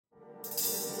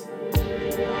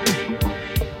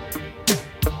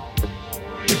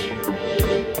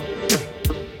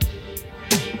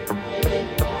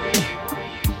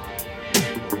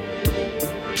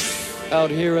Out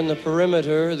here in the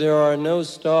perimeter, there are no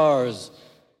stars.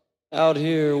 Out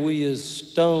here, we is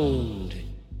stoned,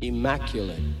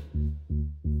 immaculate.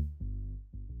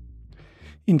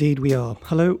 Indeed we are.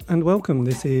 Hello and welcome.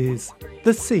 This is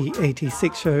the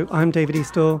C86 show. I'm David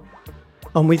Eastaugh.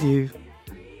 I'm with you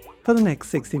for the next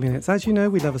 60 minutes. As you know,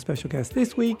 we love a special guest.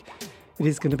 This week, it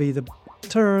is going to be the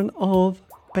turn of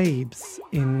Babes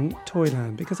in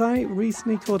Toyland, because I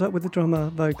recently caught up with the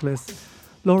drummer vocalist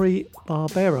Laurie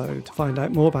Barbero to find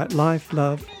out more about life,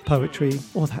 love, poetry,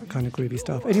 all that kind of groovy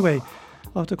stuff. Anyway,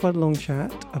 after quite a long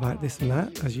chat about this and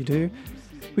that, as you do,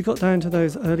 we got down to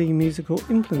those early musical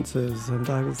influences, and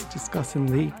I was discussing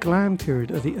the glam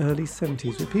period of the early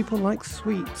 70s with people like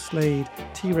Sweet, Slade,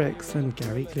 T-Rex and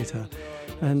Gary Glitter.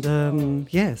 And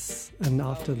yes, and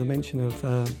after the mention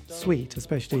of Sweet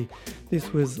especially,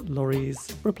 this was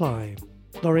Laurie's reply.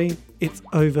 Laurie, it's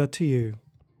over to you.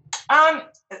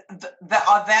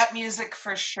 That music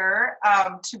for sure.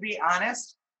 To be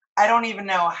honest, I don't even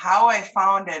know how I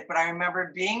found it, but I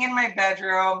remember being in my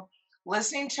bedroom,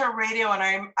 listening to a radio,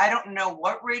 and I don't know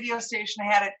what radio station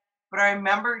had it, but I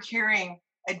remember hearing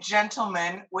a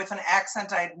gentleman with an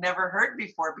accent I'd never heard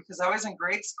before because I was in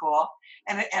grade school,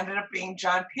 and it ended up being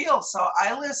John Peel. So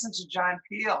I listened to John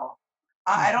Peel.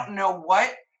 I don't know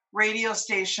what radio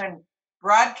station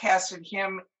broadcasted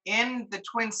him in the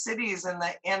Twin Cities in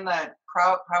the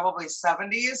probably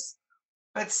 70s,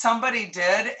 but somebody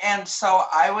did, and so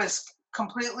I was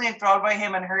completely enthralled by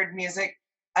him and heard music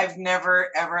I've never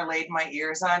ever laid my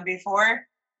ears on before.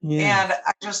 Yes. And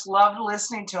I just loved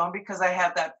listening to him because I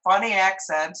had that funny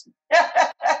accent,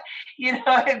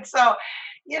 and so,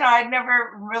 I'd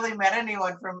never really met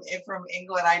anyone from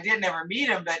England. I did never meet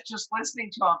him, but just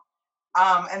listening to him.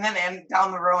 And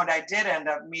down the road, I did end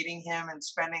up meeting him and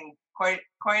spending quite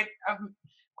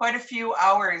a few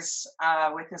hours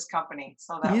with his company.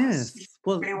 So that was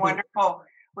pretty wonderful,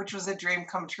 which was a dream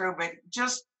come true. But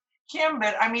just him,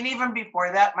 but I mean, even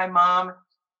before that, my mom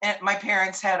and my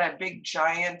parents had a big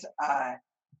giant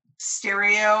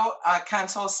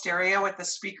console stereo with the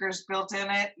speakers built in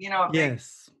it, a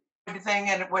big thing,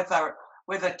 and with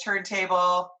a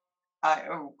turntable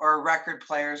or record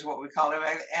players, what we call it,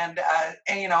 and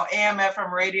AM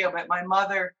FM radio. But my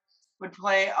mother would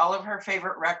play all of her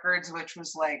favorite records, which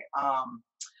was like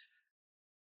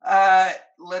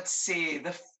let's see,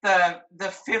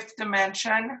 the Fifth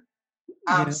Dimension,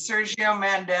 Sergio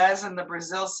Mendes and the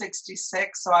Brazil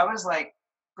 66. So I was like,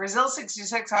 Brazil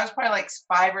 66, I was probably like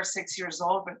 5 or 6 years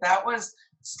old, but that was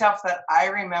stuff that I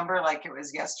remember like it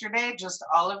was yesterday. Just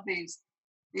all of these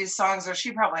songs, or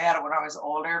she probably had it when I was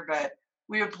older, but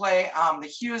we would play the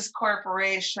Hughes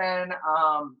Corporation,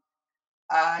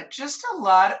 just a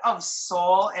lot of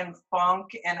soul and funk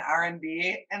and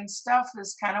R&B and stuff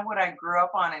is kind of what I grew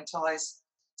up on until I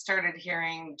started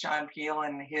hearing John Peel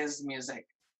and his music.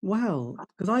 Wow,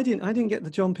 because I didn't get the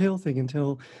John Peel thing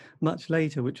until much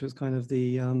later, which was kind of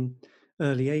the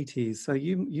early 80s. So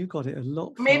you got it a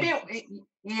lot. Maybe,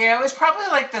 it was probably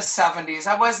like the 70s.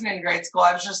 I wasn't in grade school.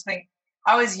 I was just thinking,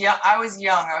 I was young. I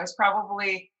was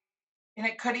probably, and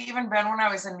it could have even been when I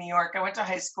was in New York. I went to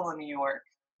high school in New York.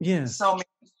 Yeah. So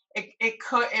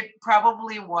it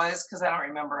probably was, because I don't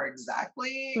remember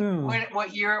exactly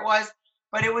what year it was.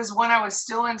 But it was when I was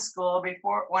still in school,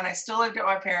 when I still lived at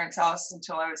my parents' house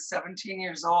until I was 17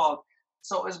 years old.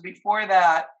 So it was before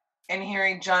that, and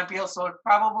hearing John Peel. So it's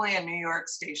probably a New York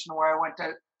station where I went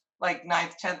to like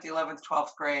 9th, 10th, 11th,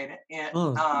 12th grade.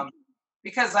 And,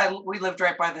 because we lived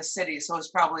right by the city. So it was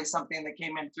probably something that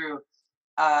came in through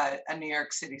a New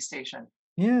York City station.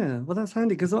 Yeah, well, that's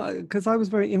handy because I was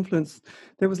very influenced.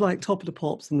 There was like Top of the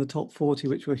Pops and the Top 40,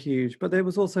 which were huge. But there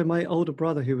was also my older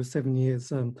brother, who was 7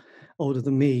 years older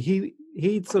than me.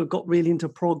 He'd sort of got really into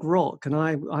prog rock, and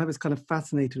I was kind of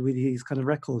fascinated with these kind of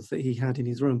records that he had in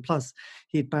his room. Plus,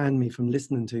 he'd banned me from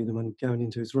listening to them and going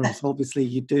into his room. So obviously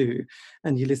you do,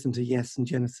 and you listen to Yes and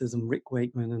Genesis and Rick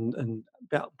Wakeman and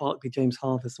Barclay James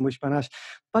Harvest and Wishbone Ash.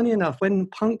 Funny enough, when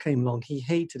punk came along, he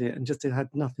hated it and just it had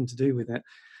nothing to do with it.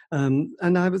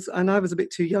 And I was a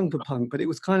bit too young for punk, but it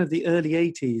was kind of the early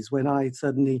 80s when I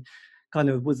suddenly kind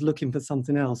of was looking for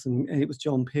something else, and it was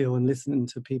John Peel and listening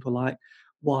to people like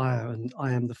Wire and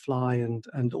I Am the Fly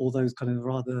and all those kind of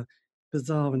rather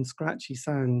bizarre and scratchy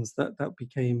sounds that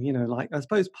became, like, I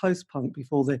suppose, post-punk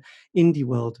before the indie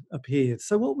world appeared.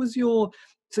 So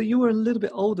so you were a little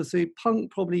bit older, so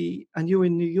punk probably, and you were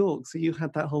in New York, so you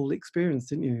had that whole experience,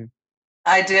 didn't you?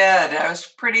 I did. I was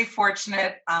pretty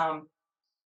fortunate.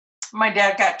 My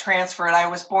dad got transferred. I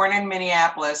was born in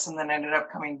Minneapolis and then ended up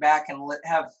coming back and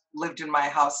have lived in my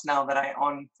house now that I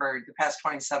own for the past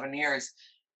 27 years.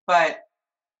 But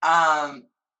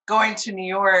going to New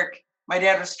York, my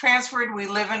dad was transferred. We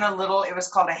live in it was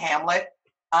called a hamlet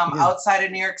Yeah. outside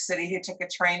of New York City. He took a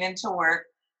train into work.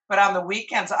 But on the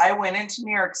weekends, I went into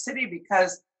New York City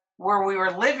because where we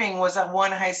were living was a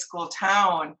one high school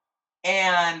town.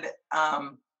 And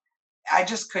I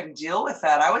just couldn't deal with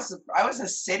that. I was a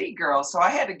city girl, so I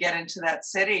had to get into that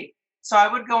city. So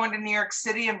I would go into New York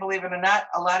City, and believe it or not,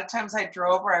 a lot of times I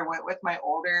drove or I went with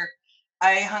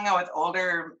I hung out with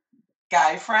older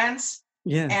guy friends,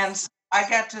 Yes. and I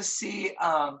got to see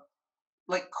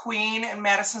like Queen in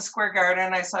Madison Square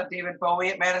Garden. I saw David Bowie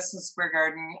at Madison Square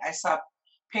Garden. I saw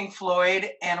Pink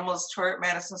Floyd Animals tour at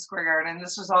Madison Square Garden.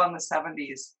 This was all in the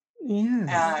 70s.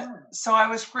 Yes. So I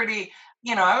was pretty,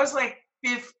 I was like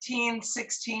 15,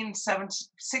 16, 17,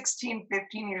 16,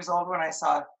 15 years old when I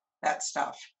saw that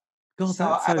stuff. God, So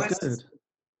that's I so was, good.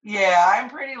 yeah, I'm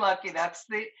pretty lucky. That's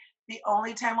the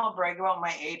only time I'll brag about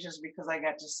my age is because I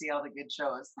got to see all the good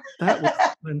shows. That was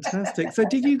fantastic. So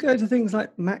did you go to things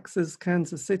like Max's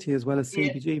Kansas City as well as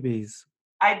Yeah, CBGB's?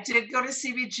 I did go to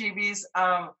CBGB's.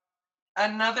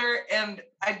 And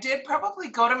I did probably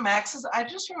go to Max's. I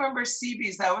just remember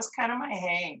CB's. That was kind of my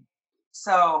hang.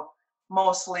 So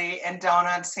mostly, and down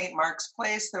on St. Mark's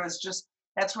Place,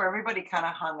 that's where everybody kind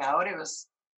of hung out. It was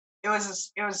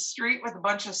a street with a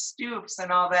bunch of stoops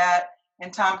and all that,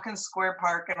 and Tompkins Square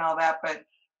Park and all that. But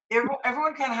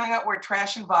everyone kind of hung out where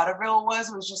Trash and Vaudeville was.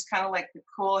 It was just kind of like the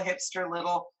cool hipster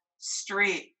little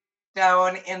street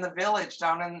down in the village,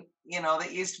 down in the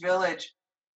East Village.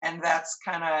 And that's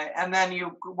kind of, and then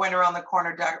you went around the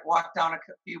corner, walked down a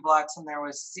few blocks, and there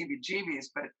was CBGB's.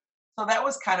 But so that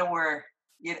was kind of where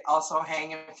you'd also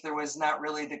hang if there was not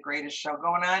really the greatest show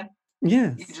going on.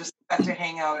 You Yes. just got to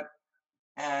hang out,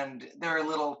 and there were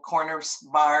little corner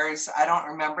bars. I don't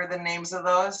remember the names of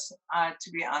those,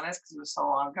 to be honest, because it was so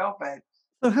long ago. But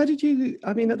So how did you,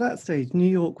 I mean, at that stage, New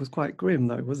York was quite grim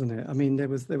though, wasn't it? I mean, there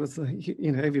was,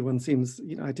 everyone seems,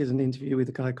 I did an interview with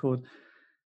a guy called,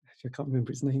 actually, I can't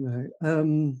remember his name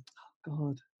though.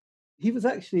 God, he was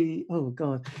actually, oh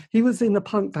God, he was in the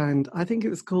punk band. I think it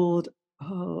was called,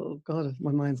 oh God,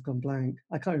 my mind's gone blank.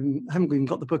 I haven't even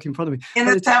got the book in front of me. in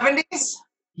the 70s?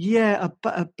 Yeah,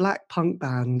 a black punk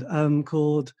band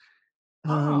called,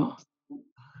 Oh,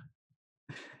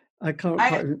 I can't I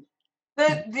quite,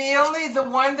 the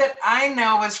one that I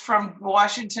know is from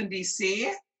Washington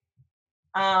D.C.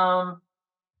 But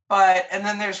and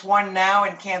then there's one now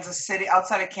in Kansas City,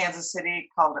 outside of Kansas City,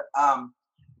 called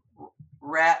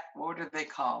what are they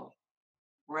called?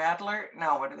 Rattler?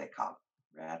 No, what are they called?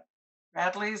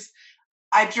 Radleys?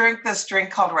 I drink this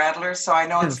drink called Rattler, so I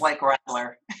know it's yes. like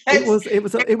Rattler. I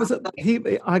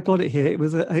got it here. It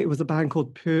was a band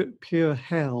called Pure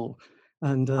Hell,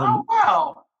 and Oh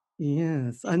wow!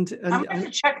 yes, I'm going to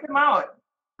check them out.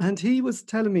 and he was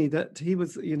telling me that he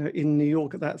was, in New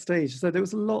York at that stage. So there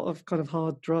was a lot of kind of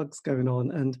hard drugs going on,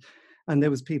 and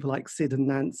there was people like Sid and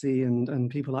Nancy and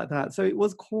people like that. So it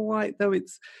was quite, though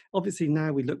it's obviously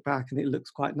now we look back and it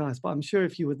looks quite nice, but I'm sure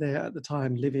if you were there at the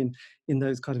time living in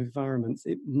those kind of environments,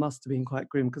 it must have been quite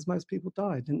grim because most people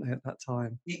died, didn't they, at that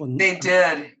time? They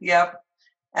did, yep.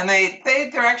 And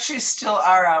there actually still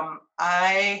are.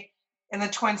 In the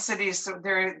Twin Cities,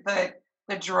 they're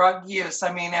the drug use.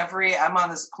 I mean, I'm on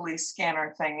this police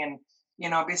scanner thing, and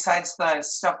besides the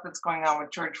stuff that's going on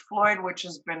with George Floyd, which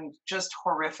has been just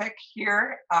horrific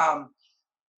here,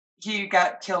 he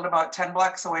got killed about 10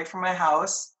 blocks away from my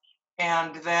house.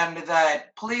 And then the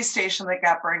police station that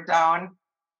got burned down,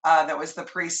 that was the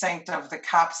precinct of the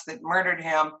cops that murdered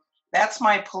him, that's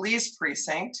my police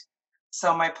precinct.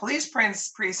 So my police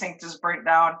precinct is burnt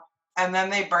down. And then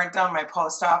they burnt down my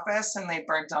post office, and they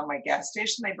burnt down my gas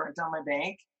station. They burnt down my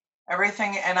bank,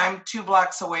 everything. And I'm 2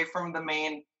 blocks away from the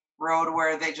main road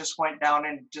where they just went down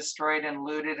and destroyed and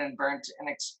looted and burnt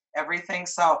and everything.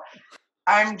 So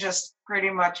I'm just pretty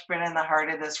much been in the heart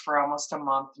of this for almost a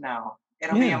month now.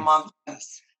 It'll be a month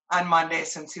on Monday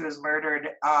since he was murdered.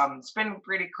 It's been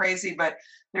pretty crazy, but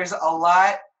there's a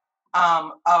lot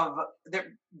of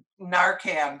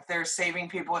Narcan. They're saving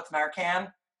people with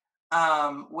Narcan.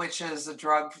 Which is a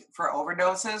drug for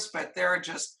overdoses, but there are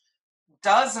just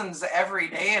dozens every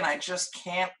day, and I just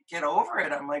can't get over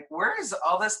it. I'm like, where is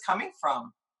all this coming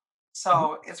from?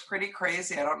 So it's pretty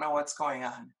crazy. I don't know what's going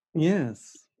on.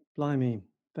 Yes, blimey,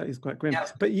 that is quite grim.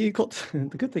 Yep. But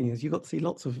the good thing is you got to see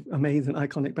lots of amazing,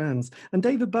 iconic bands. And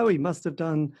David Bowie must have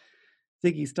done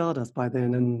Ziggy Stardust by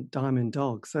then and Diamond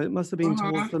Dog. So it must have been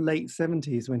towards the late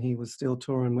 70s when he was still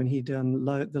touring, when he'd done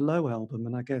the Low album,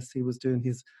 and I guess he was doing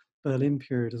his Berlin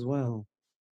period as well.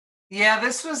 Yeah,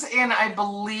 this was in, I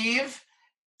believe,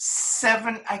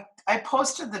 I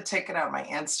posted the ticket on my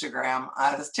Instagram,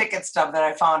 this ticket stub that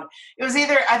I found. It was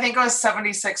either, I think it was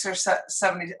 76 or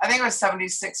 70, I think it was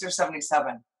 76 or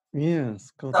 77.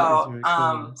 Yes, God, that is So, very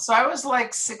cool. so I was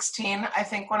like 16, I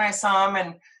think, when I saw him,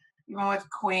 and even with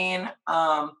Queen.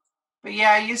 But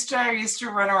yeah, I used to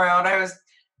run around.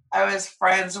 I was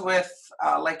friends with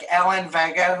like Alan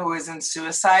Vega, who was in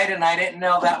Suicide, and I didn't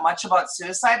know that much about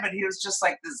Suicide, but he was just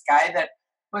like this guy that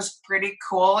was pretty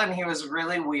cool, and he was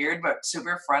really weird but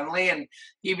super friendly, and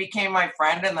he became my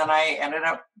friend. And then I ended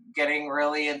up getting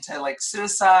really into like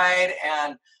Suicide,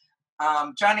 and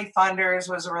Johnny Thunders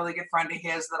was a really good friend of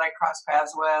his that I crossed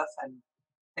paths with, and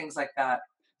things like that.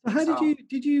 So how So,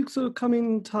 did you sort of come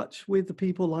in touch with the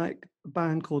people like a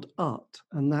band called Ut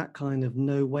and that kind of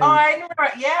no oh, way? I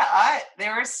remember. Yeah, they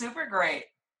were super great.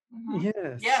 Hmm.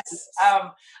 Yes. Yes,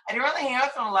 I didn't really hang out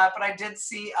with them a lot, but I did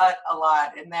see a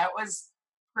lot, and that was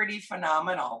pretty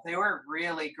phenomenal. They were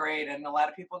really great, and a lot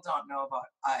of people don't know about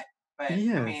but I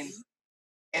mean,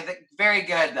 Yes. very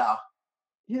good though.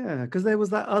 Yeah, because there was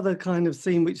that other kind of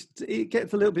scene which it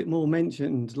gets a little bit more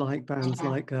mentioned, like bands Hmm.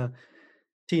 like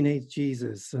Teenage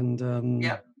Jesus and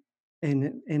Yep,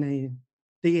 NA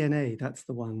DNA. That's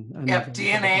the one. And yep. the other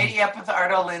DNA. band. Yep, with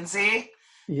Arto Lindsay.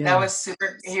 That Yeah. was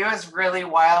super. He was really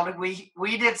wild.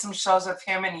 We did some shows with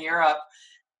him in Europe,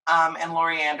 and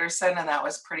Laurie Anderson, and that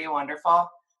was pretty wonderful.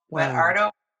 But Wow.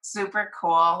 Arto, super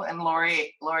cool, and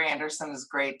Laurie Anderson is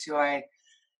great too.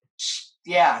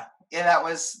 Yeah, that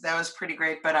was pretty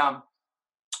great. But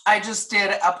I just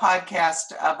did a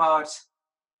podcast about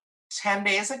 10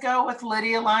 days ago with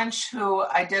Lydia Lunch, who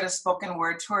I did a spoken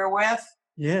word tour with,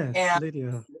 Yes, and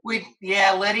Lydia.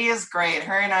 Lydia's great.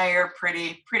 Her and I are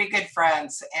pretty good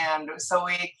friends, and so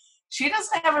she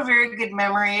doesn't have a very good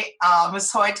memory,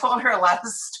 so I told her a lot of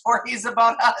stories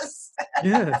about us.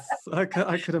 Yes, I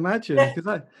could imagine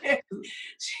because I.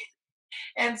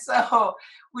 And so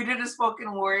we did a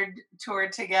spoken word tour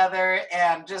together,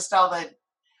 and just I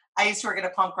used to work at a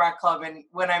punk rock club, and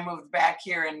when I moved back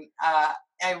here, and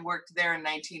I worked there in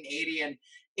 1980, and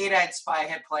Eight Eyed Spy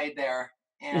had played there,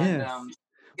 and Yes.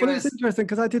 it Well, it was was interesting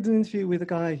because I did an interview with a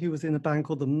guy who was in a band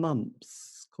called the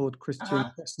Mumps, called uh Christian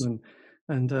Hoffman,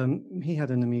 and he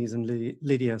had an amusing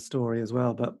Lydia story as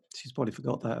well, but she's probably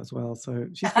forgot that as well. So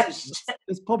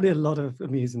there's probably a lot of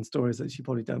amusing stories that she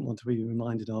probably don't want to be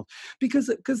reminded of, because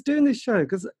doing this show,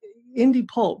 because indie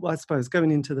pop, I suppose,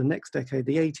 going into the next decade,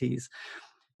 the 80s.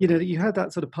 You know, you had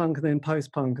that sort of punk and then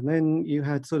post-punk, and then you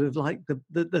had sort of like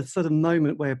the sort of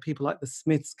moment where people like the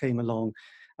Smiths came along,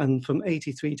 and from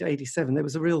 83 to 87 there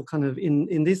was a real kind of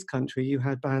in this country you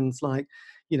had bands like,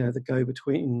 you know, the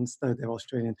Go-Betweens, though they're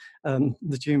Australian,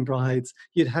 the June Brides.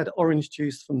 You'd had Orange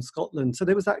Juice from Scotland, so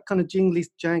there was that kind of jingly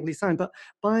jangly sound. But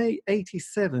by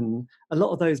 87 a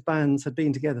lot of those bands had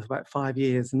been together for about 5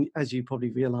 years, and as you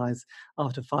probably realize,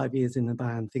 after 5 years in the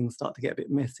band things start to get a bit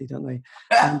messy, don't they?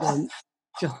 And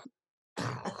just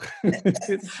it's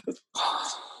just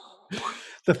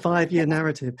the 5 year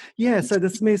narrative. Yeah, so the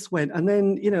Smiths went, and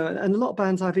then, you know, and a lot of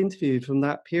bands I've interviewed from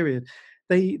that period,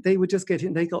 they were just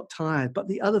they got tired. But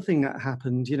the other thing that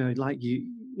happened, you know, like you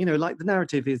know, like the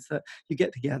narrative is that you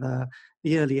get together.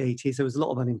 The early 80s, there was a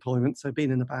lot of unemployment, so being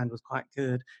in the band was quite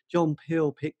good. John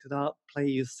Peel picked it up, play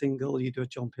your single, you do a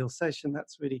John Peel session,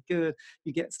 that's really good.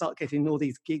 You start getting all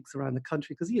these gigs around the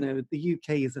country, because, you know, the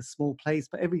UK is a small place,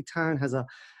 but every town has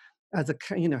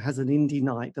you know, has an indie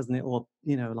night, doesn't it? Or,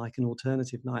 you know, like an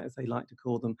alternative night, as they like to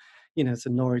call them. You know,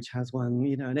 so Norwich has one,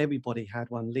 you know, and everybody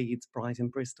had one. Leeds, Brighton,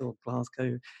 Bristol,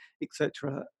 Glasgow,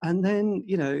 etc. And then,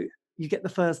 you know, you get the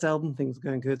first album, things are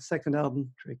going good. Second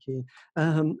album, tricky.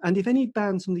 And if any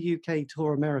bands from the UK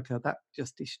tour America, that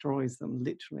just destroys them.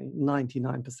 Literally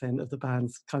 99% of the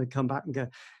bands kind of come back and go,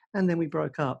 and then we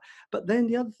broke up. But then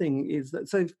the other thing is that,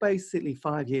 so basically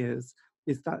 5 years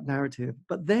is that narrative.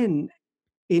 But then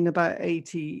in about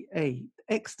 88,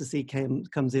 ecstasy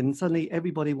comes in. Suddenly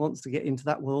everybody wants to get into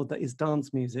that world that is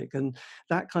dance music, and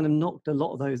that kind of knocked a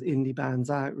lot of those indie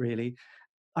bands out, really.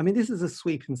 I mean, this is a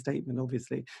sweeping statement,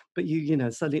 obviously, but you know,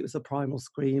 suddenly it was a Primal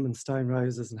Scream and Stone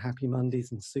Roses and Happy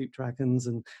Mondays and Soup Dragons,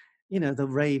 and, you know, the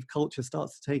rave culture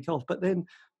starts to take off. But then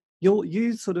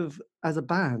you sort of, as a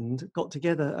band, got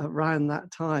together around that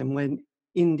time when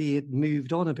indie had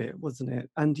moved on a bit, wasn't it?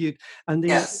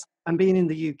 yes. And being in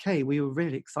the UK, we were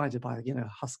really excited by, you know,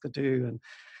 Husker Du and,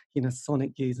 you know,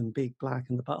 Sonic Youth and Big Black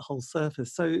and the Butthole Surfers.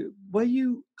 So were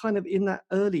you kind of in that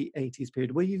early 80s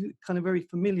period, were you kind of very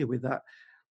familiar with that,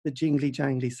 the jingly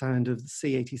jangly sound of the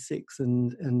C86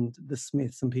 and the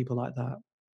Smiths and people like that?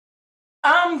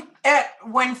 At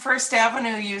when First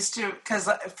Avenue used to, because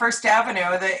First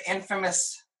Avenue, the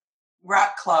infamous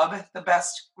rock club, the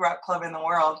best rock club in the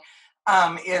world,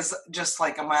 is just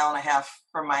like a mile and a half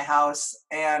from my house.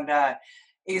 And it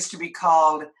used to be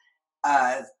called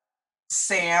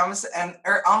Sam's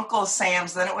or Uncle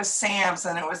Sam's, then it was Sam's,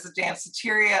 then it was the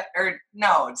Danceteria, or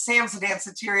no, Sam's the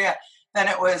Danceteria, then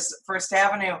it was First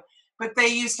Avenue. But they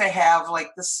used to have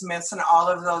like the Smiths and all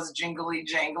of those jingly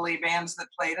jangly bands that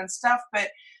played and stuff. But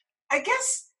I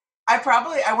guess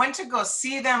I went to go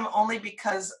see them only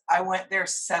because I went there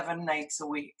 7 nights a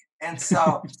week. And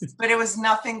so, but it was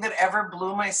nothing that ever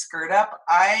blew my skirt up.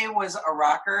 I was a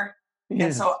rocker. Yeah.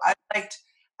 And so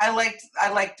I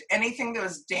liked anything that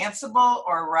was danceable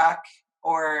or rock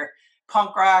or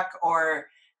punk rock, or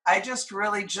I just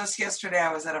yesterday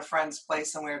I was at a friend's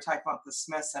place and we were talking about the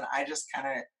Smiths, and I just kind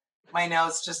of, my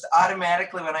nose just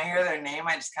automatically, when I hear their name,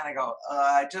 I just kind of go,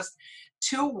 just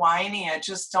too whiny. I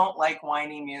just don't like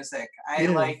whiny music. I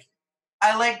like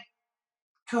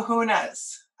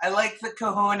kahunas. I like the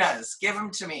kahunas. Give them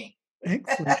to me.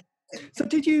 Excellent. So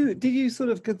did you sort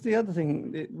of, because the other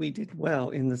thing that we did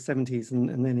well in the 70s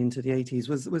and then into the 80s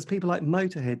was people like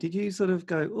Motorhead. Did you sort of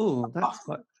go, oh, that's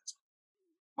quite...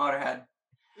 Motorhead.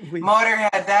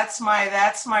 Motorhead, that's my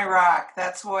rock.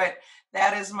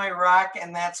 That is my rock,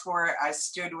 and that's where I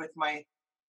stood with my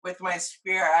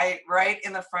spear. Right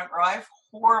in the front row. I have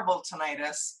horrible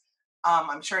tinnitus.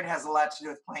 I'm sure it has a lot to do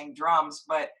with playing drums,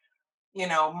 but you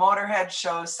know, Motorhead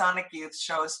shows, Sonic Youth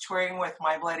shows, touring with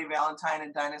My Bloody Valentine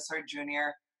and Dinosaur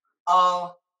Jr.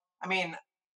 I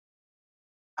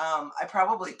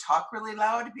probably talk really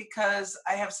loud because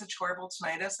I have such horrible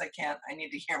tinnitus. I need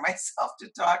to hear myself to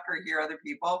talk or hear other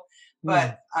people.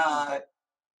 But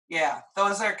yeah,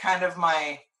 those are kind of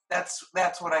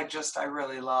that's what I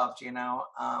really loved, you know,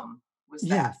 was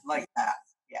that, like that.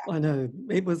 Yeah. I know.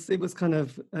 It was kind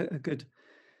of a good...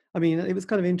 I mean, it was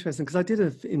kind of interesting because I did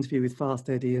an interview with Fast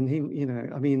Eddie, and he, you know,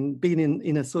 I mean, being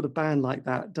in a sort of band like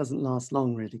that doesn't last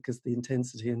long really, because the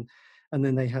intensity, and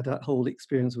then they had that whole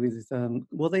experience with,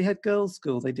 they had Girls'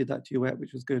 School, they did that duet,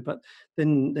 which was good, but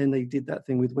then they did that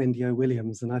thing with Wendy O.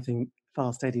 Williams, and I think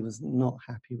Fast Eddie was not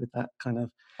happy with that kind of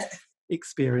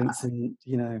experience, and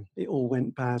you know, it all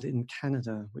went bad in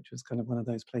Canada, which was kind of one of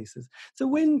those places.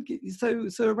 So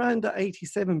so around the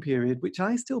 87 period, which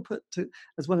I still put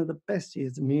as one of the best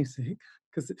years of music,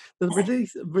 because the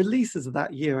releases of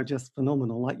that year are just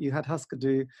phenomenal. Like you had Husker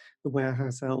Du, the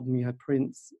Warehouse album, you had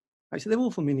Prince. Actually, they're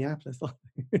all from Minneapolis, aren't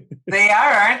they? They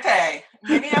are, aren't they?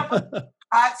 Minneapolis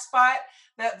hot spot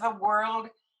that the world,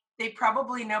 they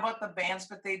probably know about the bands,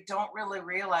 but they don't really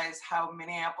realize how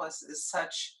Minneapolis is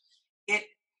such...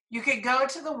 You could go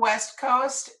to the West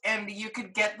Coast and you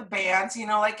could get the bands, you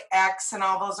know, like X and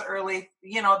all those early,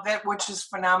 you know, which is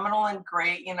phenomenal and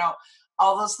great, you know,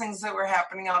 all those things that were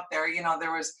happening out there. You know,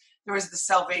 there was the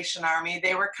Salvation Army.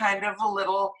 They were kind of,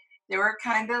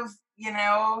 you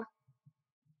know,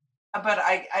 but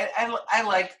I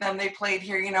liked them. They played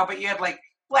here, you know, but you had like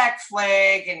Black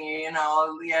Flag, and you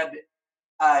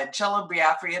had Jello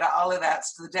Biafra, you had all of that,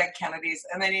 so the Dead Kennedys,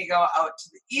 and then you go out to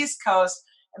the East Coast.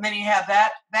 And then you have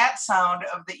that sound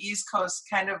of the East Coast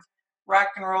kind of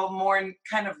rock and roll, more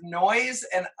kind of noise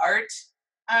and art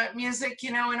music,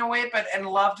 you know, in a way, and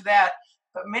loved that.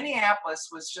 But Minneapolis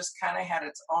was just kind of had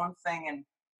its own thing. And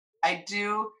I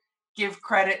do give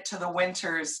credit to the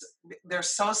winters. They're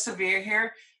so severe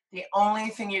here. The only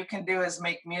thing you can do is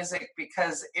make music,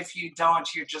 because if you don't,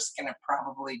 you're just going to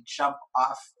probably jump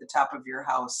off the top of your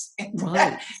house.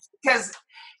 Right. Because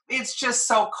it's just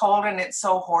so cold and it's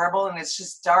so horrible and it's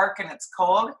just dark and it's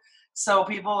cold. So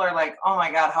people are like, oh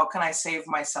my God, how can I save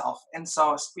myself? And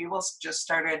so people just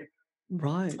starting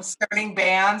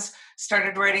bands,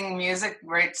 started writing music,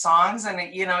 write songs.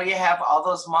 And, you know, you have all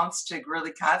those months to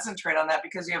really concentrate on that,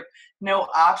 because you have no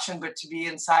option but to be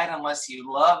inside unless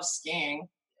you love skiing.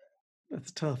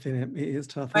 That's tough, isn't it? It is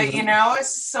tough. But, you know,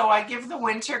 so I give the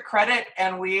winter credit,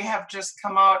 and we have just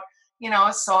come out, you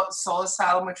know, Soul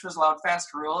Asylum, which was Loud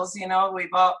Fast Rules, you know,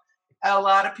 a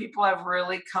lot of people have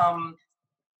really come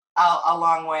a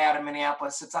long way out of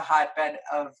Minneapolis. It's a hotbed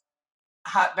of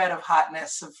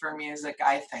hotness for music,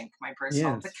 I think, my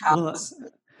personal. Yes.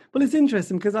 Well, it's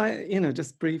interesting because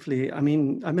just briefly, I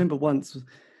mean, I remember once,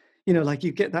 you know, like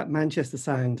you get that Manchester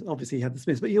sound, obviously you had the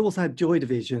Smiths, but you also had Joy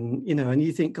Division, you know, and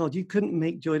you think, God, you couldn't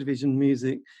make Joy Division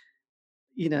music,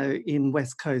 you know, in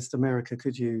West Coast America,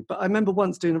 could you? But I remember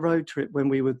once doing a road trip when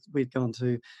we'd gone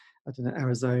to I don't know,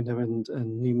 Arizona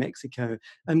and New Mexico,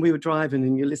 and we were driving,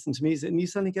 and you listen to music, and you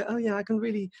suddenly go, oh yeah, I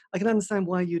can understand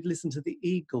why you'd listen to the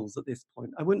Eagles at this point.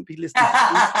 I wouldn't be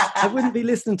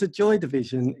listening to Joy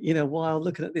Division, while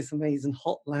looking at this amazing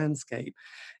hot landscape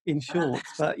in shorts.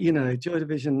 But Joy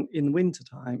Division in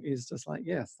wintertime is just like,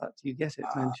 yes, that you get it,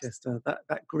 Manchester,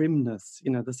 that grimness,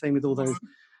 the same with all those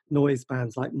noise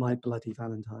bands like My Bloody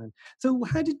Valentine. So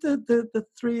how did the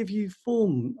three of you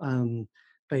form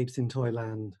Babes in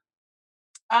Toyland?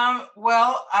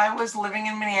 Well, I was living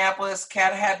in Minneapolis.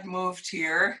 Kat had moved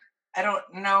here. I don't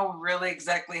know really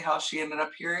exactly how she ended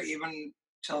up here, even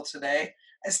till today.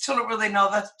 I still don't really know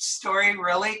the story,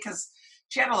 really, because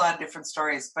she had a lot of different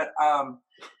stories. But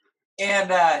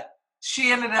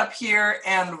she ended up here,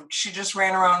 and she just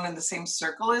ran around in the same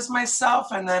circle as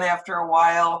myself. And then after a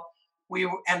while, we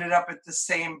ended up at the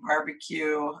same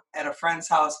barbecue at a friend's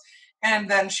house. And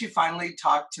then she finally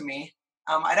talked to me.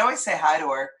 I'd always say hi to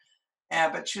her.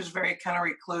 But she was very kind of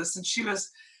recluse, and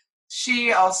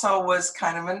she also was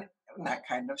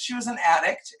she was an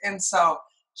addict, and so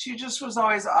she just was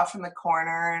always off in the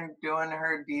corner and doing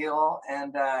her deal.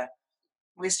 And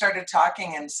we started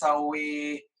talking, and so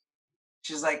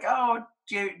she's like, oh,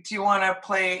 do you want to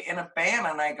play in a band?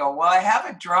 And I go, well, I have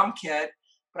a drum kit,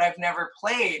 but I've never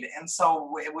played. And so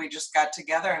we just got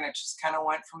together, and it just kind of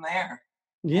went from there.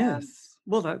 Yes. And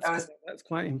well, that's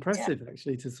quite impressive,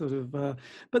 actually, to sort of. But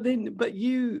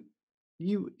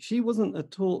she wasn't a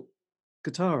taught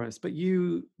guitarist, but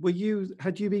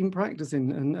had you been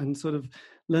practicing and sort of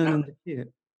learning the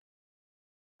kit?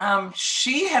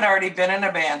 She had already been in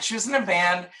a band. She was in a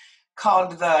band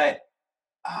called the.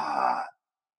 I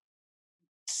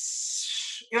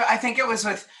think it was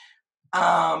with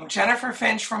Jennifer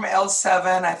Finch from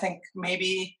L7. I think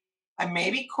maybe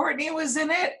Courtney was in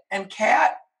it, and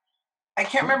Kat. I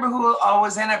can't remember who all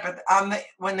was in it, but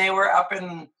when they were up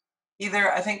in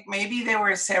I think maybe they were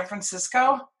in San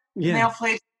Francisco. Yeah. They all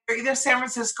played either San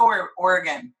Francisco or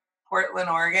Oregon, Portland,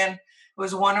 Oregon. It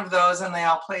was one of those, and they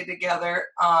all played together.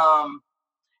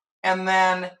 And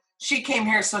then she came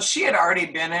here, so she had already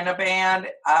been in a band.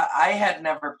 I had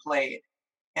never played,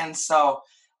 and so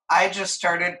I just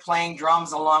started playing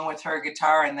drums along with her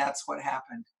guitar, and that's what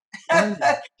happened.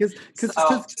 Because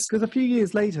a few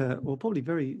years later, or probably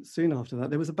very soon after that,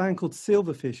 there was a band called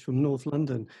Silverfish from North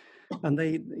London, and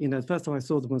they, the first time I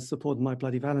saw them was supporting My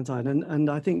Bloody Valentine, and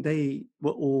I think they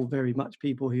were all very much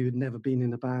people who had never been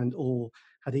in a band or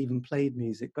had even played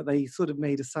music, but they sort of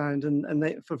made a sound, and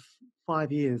they, for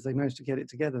 5 years, they managed to get it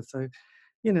together. So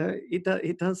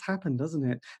it does happen, doesn't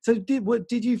it? So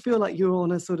did you feel like you were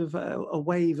on a sort of a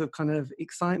wave of kind of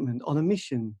excitement, on a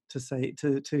mission to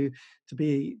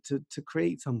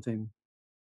create something?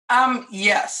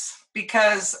 Yes,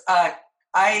 because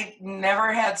I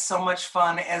never had so much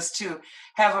fun as to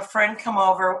have a friend come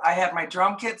over. I had my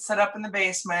drum kit set up in the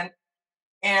basement,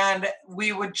 and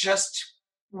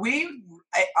I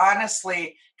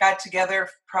honestly got together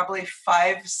probably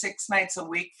 5-6 nights a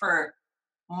week for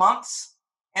months.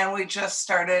 And we just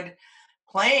started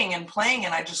playing. And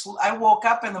I woke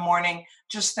up in the morning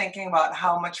just thinking about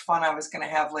how much fun I was going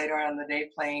to have later on in the day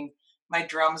playing my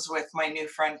drums with my new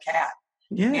friend Kat.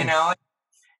 Yeah.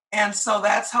 And so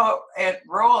that's how it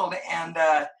rolled. And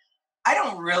I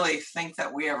don't really think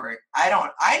that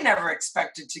I never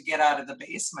expected to get out of the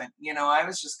basement. I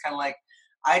was just kind of like,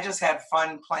 I just had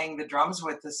fun playing the drums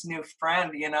with this new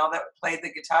friend, that played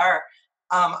the guitar.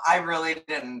 I really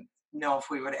didn't know if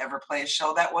we would ever play a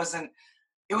show.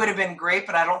 It would have been great,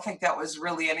 but I don't think that was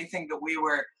really anything that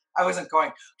I wasn't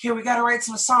going, okay, we got to write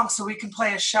some songs so we can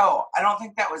play a show. I don't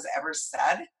think that was ever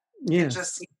said. Yeah.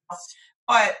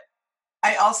 But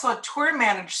I also tour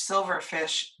managed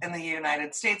Silverfish in the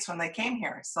United States when they came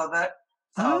here. So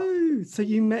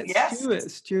you met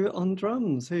Stuart on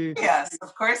drums, who? Yes,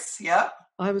 of course. Yeah.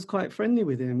 I was quite friendly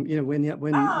with him,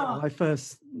 when I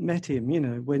first met him,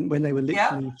 when they were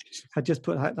literally had just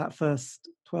put out that first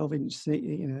 12-inch,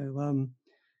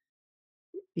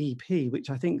 EP, which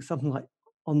I think something like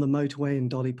On the Motorway and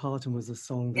Dolly Parton was a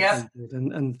song that they did,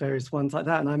 and various ones like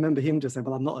that. And I remember him just saying,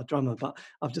 well, I'm not a drummer, but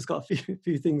I've just got a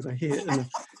few things I hear,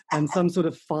 and some sort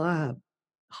of fire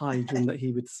hydrant that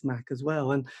he would smack as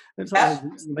well. And it's like,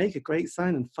 you make a great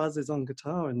sound, and Fuzz is on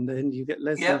guitar, and then you get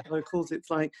Leslie vocals. It's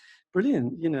like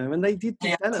brilliant, and they did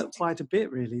develop quite a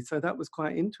bit, really. So that was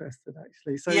quite interesting,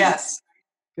 actually. So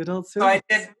good old Silver. So I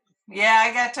did. Yeah,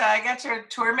 I got to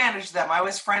tour manage them. I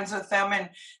was friends with them, and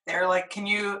they're like, can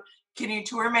you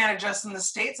tour manage us in the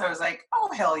States? I was like, oh,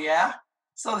 hell yeah.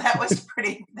 So that was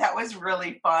that was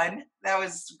really fun. That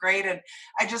was great. And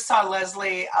I just saw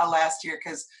Leslie last year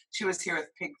because she was here with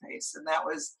Pigface. And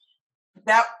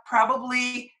that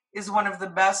probably is one of the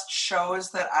best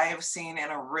shows that I have seen in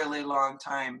a really long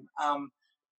time.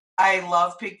 I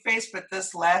love Pigface, but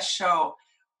this last show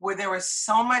where there was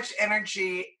so much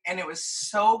energy and it was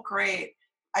so great,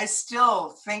 I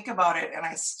still think about it and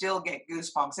I still get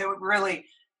goosebumps. It really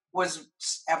was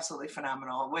absolutely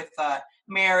phenomenal with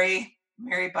Mary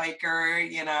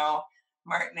Biker, you know,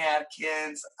 Martin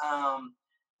Adkins.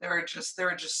 There were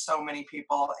just so many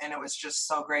people, and it was just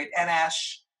so great. And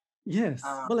Ash, Yes.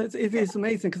 Well, it yeah, is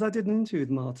amazing because I did an interview with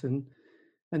Martin,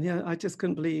 and yeah, I just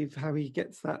couldn't believe how he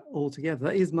gets that all together.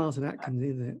 That is Martin Atkins,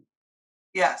 isn't it?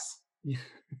 yes, Yeah.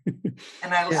 and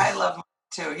Yeah. I love him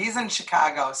too. He's in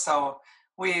Chicago, so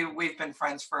we've been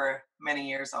friends for many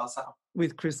years also.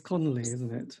 With Chris Connolly,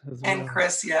 isn't it, as And well?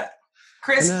 Chris, yeah, I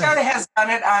Chris know. has done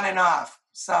it on and off.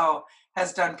 So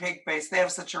has done Pigface. They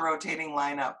have such a rotating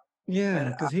lineup. Yeah,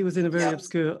 But because he was in a very yeah,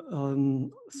 obscure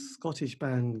Scottish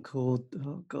band called,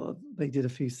 oh God, they did a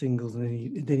few singles,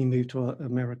 and then he moved to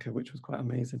America, which was quite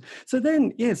amazing. So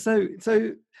then, yeah, so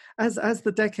as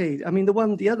the decade, I mean,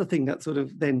 the other thing that sort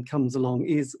of then comes along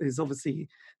is obviously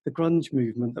the grunge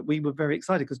movement, that we were very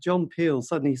excited because John Peel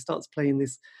suddenly starts playing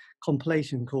this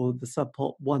compilation called the Sub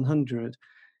Pop 100,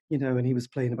 you know, and he was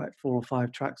playing about 4 or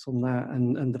 5 tracks on that,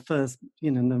 and the first,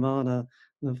 you know, Nirvana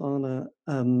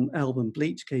album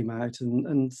Bleach came out,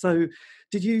 and so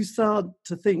did you start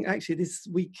to think actually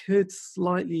we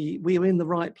were in the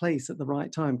right place at the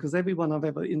right time? Because everyone I've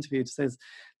ever interviewed says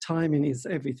timing is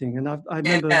everything, and I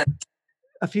remember yeah,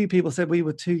 a few people said we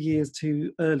were 2 years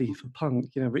too early for punk.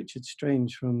 You know, Richard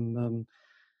Strange from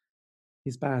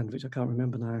his band, which I can't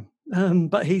remember now.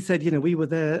 But he said, you know, we were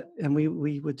there and we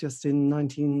were just in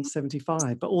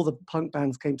 1975, but all the punk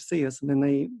bands came to see us, and then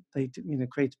they you know,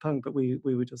 created punk, but we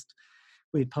were just,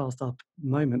 we'd passed our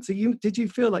moment. So did you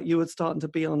feel like you were starting to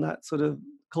be on that sort of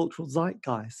cultural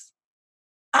zeitgeist?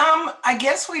 I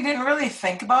guess we didn't really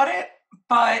think about it,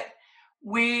 but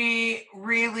we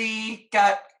really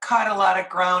caught a lot of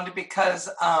ground because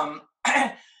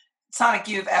Sonic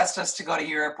Youth asked us to go to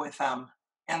Europe with them.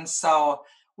 And so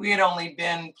we had only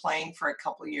been playing for a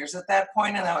couple of years at that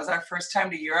point, and that was our first time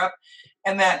to Europe.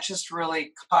 And that just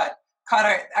really caught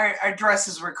our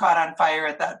dresses were caught on fire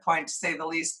at that point, to say the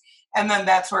least. And then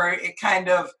that's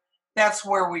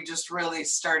where we just really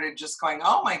started just going,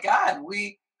 oh my God,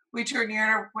 we toured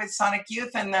Europe with Sonic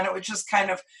Youth, and then it would just kind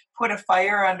of put a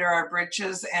fire under our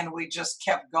britches, and we just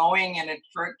kept going, and it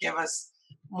gave us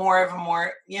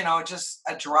more, you know, just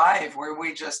a drive where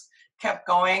we just kept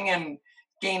going and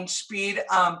gained speed.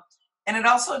 And it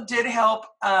also did help.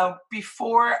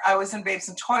 Before I was in Babes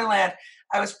in Toyland,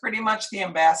 I was pretty much the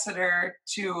ambassador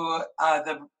to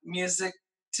the music,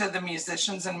 to the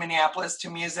musicians in Minneapolis,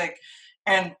 to music,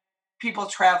 and people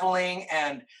traveling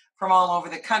and from all over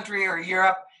the country or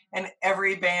Europe. And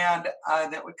every band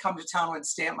that would come to town would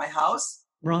stay at my house.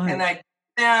 Right. And I'd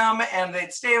them and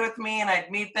they'd stay with me, and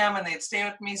I'd meet them and they'd stay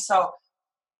with me. So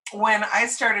when I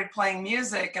started playing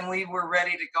music and we were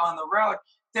ready to go on the road,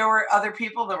 there were other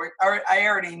people that I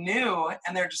already knew,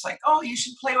 and they're just like, oh, you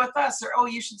should play with us, or oh,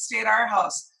 you should stay at our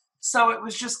house. So it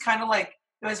was just kind of like,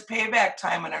 it was payback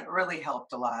time, and it really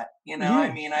helped a lot. You know, Yeah.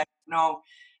 I mean, I don't know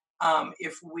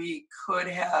if we could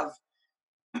have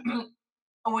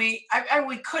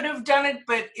we could have done it,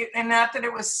 but and not that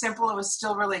it was simple, it was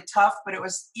still really tough, but it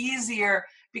was easier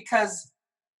because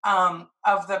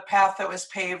of the path that was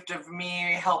paved of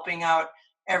me helping out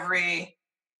every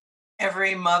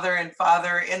mother and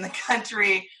father in the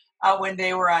country when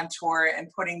they were on tour, and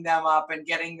putting them up and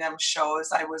getting them shows.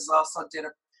 I was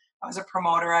a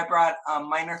promoter. I brought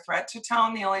Minor Threat to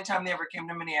town the only time they ever came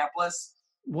to Minneapolis.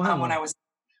 Wow. When I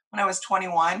was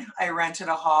 21, I rented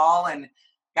a hall and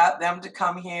got them to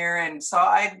come here, and so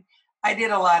I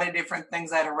did a lot of different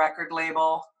things. I had a record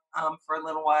label for a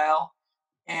little while,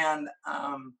 and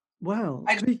Wow.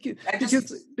 I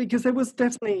just Because there was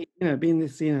definitely, you know, being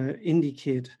this, you know, indie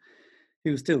kid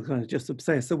who was still kind of just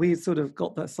obsessed. So we sort of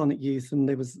got that Sonic Youth, and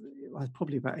there was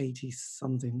probably about 80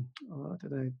 something. Oh, I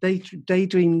don't know.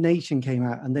 Daydream Nation came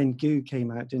out, and then Goo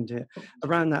came out, didn't it?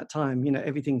 Around that time, you know,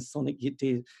 everything Sonic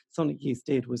Youth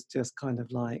did was just kind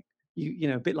of like, you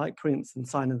know, a bit like Prince and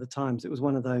Sign of the Times. It was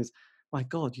one of those, my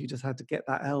God, you just had to get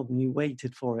that album. You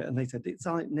waited for it, and they said it's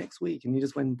out next week, and you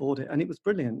just went and bought it, and it was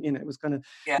brilliant. You know, it was kind of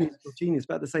musical genius.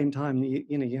 But at the same time,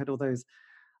 you know, you had all those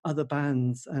other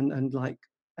bands and like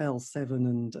L7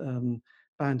 and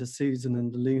Band of Susan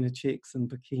and the Lunar Chicks and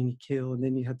Bikini Kill, and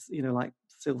then you had, you know, like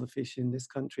Silverfish in This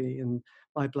Country and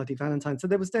My Bloody Valentine. So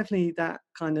there was definitely that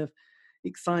kind of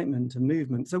excitement and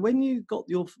movement. So when you got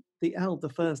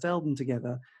the first album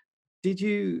together,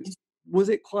 was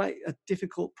it quite a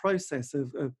difficult process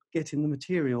of getting the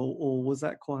material, or was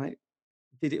that quite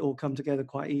did it all come together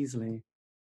quite easily?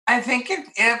 I think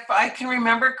if I can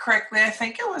remember correctly, I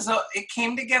think it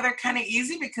came together kind of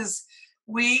easy because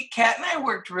Kat and I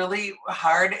worked really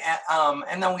hard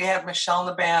and then we had Michelle in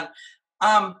the band,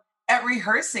 um, at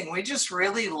rehearsing. We just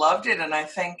really loved it. And I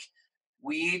think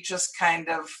we just kind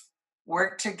of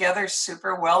worked together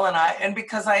super well. And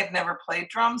because I had never played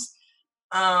drums,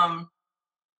 um,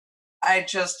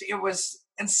 it was,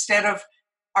 instead of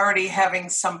already having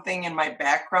something in my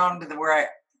background where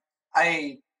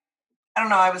I don't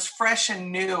know, I was fresh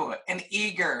and new and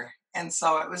eager. And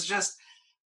so it was just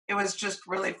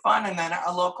really fun. And then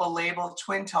a local label,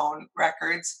 Twin Tone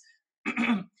Records,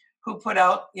 who put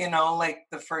out, like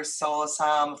the first solo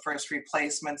song, the first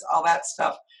replacements, all that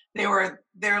stuff. They were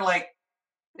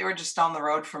just down the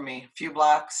road from me, a few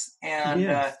blocks. And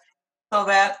Yes. so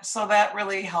that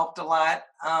really helped a lot.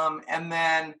 And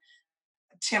then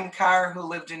Tim Carr, who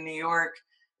lived in New York,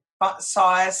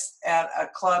 saw us at a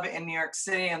club in New York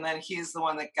City, and then he's the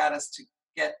one that got us to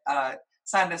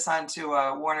signed us on to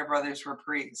Warner Brothers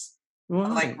Reprise.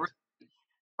 Like,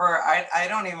 Right. I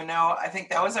don't even know. I think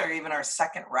that was our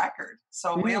second record.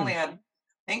 So Yeah. I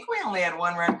think we only had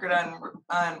one record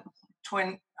on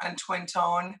Twin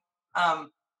Tone.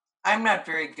 I'm not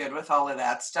very good with all of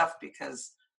that stuff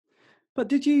because But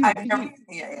did you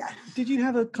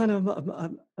have a kind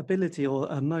of ability or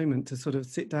a moment to sort of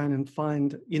sit down and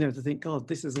find, to think, God,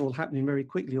 this is all happening very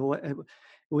quickly, or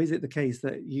is it the case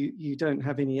that you don't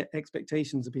have any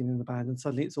expectations of being in the band and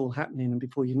suddenly it's all happening and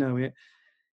before you know it,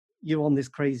 you're on this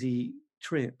crazy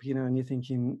trip, and you're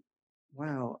thinking,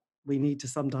 wow, we need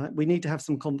to have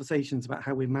some conversations about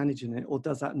how we're managing it, or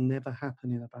does that never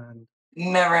happen in a band?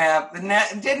 never happened.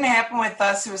 It didn't happen with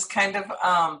us. It was kind of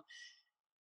I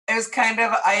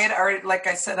had already, like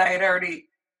I said, I had already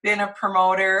been a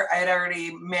promoter. I had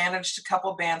already managed a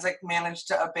couple bands. I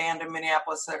managed a band in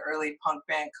Minneapolis, an early punk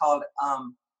band called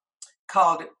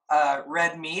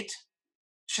Red Meat.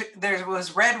 There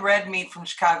was Red Meat from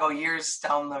Chicago years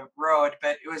down the road,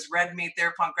 but it was Red Meat. They're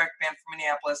a punk rock band from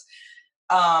Minneapolis.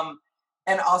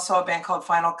 And also a band called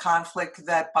Final Conflict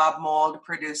that Bob Mould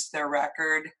produced their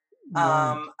record.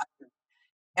 Right.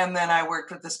 And then I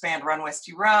worked with this band, Run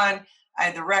Westy Run. I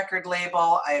had the record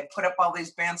label. I had put up all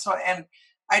these bands. And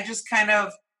I just kind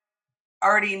of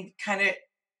already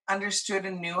understood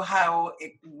and knew how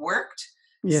it worked.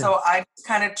 Yes. So I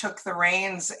kind of took the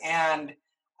reins, and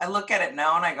I look at it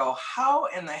now and I go, how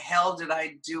in the hell did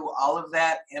I do all of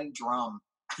that and drum?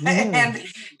 Yeah.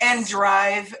 and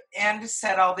drive and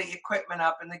set all the equipment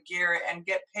up and the gear and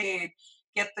get paid,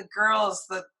 get the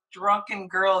drunken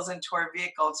girls into our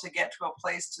vehicle to get to a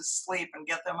place to sleep and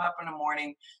get them up in the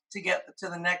morning to get to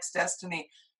the next destiny.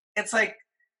 It's like,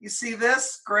 you see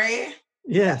this gray?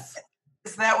 Yes.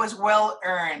 That was well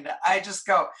earned. I just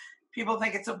go, people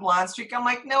think it's a blonde streak. I'm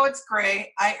like, no, it's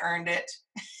gray. I earned it.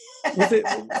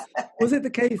 Was it the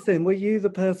case then? Were you the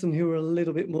person who were a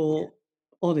little bit more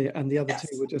on it and the other Yes.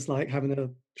 two were just like having a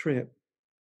trip?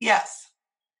 Yes.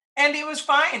 And it was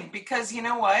fine because you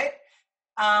know what?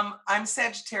 I'm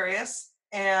Sagittarius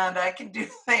and I can do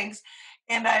things.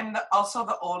 And I'm also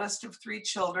the oldest of 3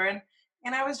 children.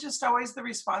 And I was just always the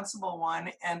responsible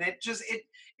one. And it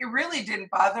really didn't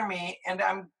bother me. And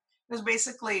it was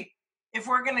basically, if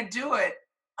we're going to do it,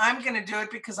 I'm going to do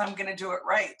it because I'm going to do it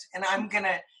right. And I'm going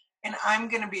to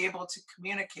be able to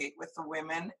communicate with the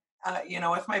women,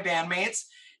 with my bandmates.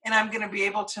 And I'm going to be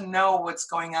able to know what's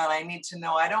going on. I need to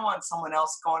know. I don't want someone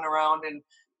else going around and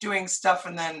doing stuff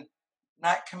and then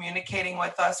not communicating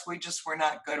with us. We're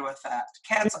not good with that.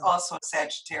 Kat's also a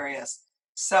Sagittarius.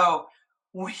 So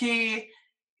we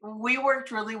worked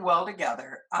really well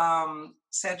together.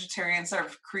 Sagittarians are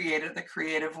the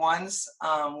creative ones.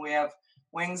 We have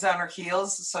wings on our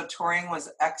heels. So touring was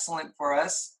excellent for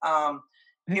us.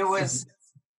 We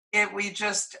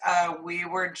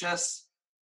were just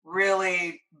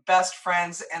really best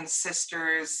friends and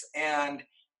sisters, and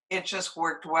it just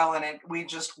worked well, and we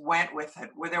just went with it.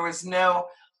 Where there was no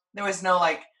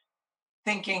like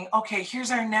thinking, okay,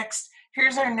 here's our next,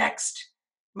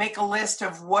 make a list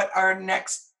of what our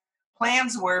next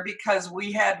plans were, because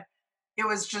it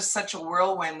was just such a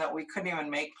whirlwind that we couldn't even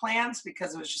make plans,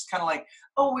 because it was just kind of like,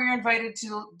 oh, we're invited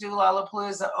to do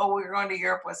Lollapalooza. Oh, we're going to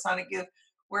Europe with Sonic Youth.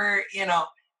 But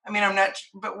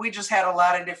we just had a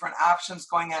lot of different options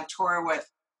going on tour with,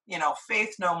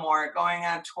 Faith No More, going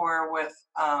on tour with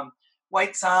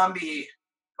White Zombie,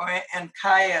 and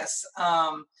Caius,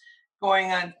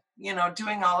 going on,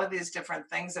 doing all of these different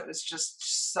things. It was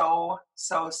just so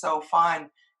fun.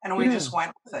 And we just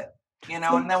went with it,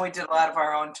 and then we did a lot of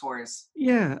our own tours.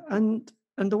 Yeah. And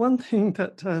And the one thing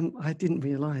that I didn't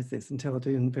realise this until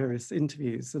doing various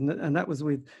interviews, and that was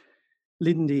with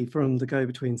Lindy from the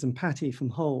Go-Betweens and Patty from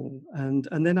Hole, and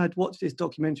then I'd watched this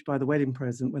documentary by The Wedding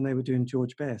Present when they were doing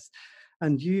George Best,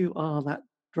 and you are that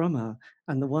drummer.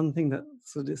 And the one thing that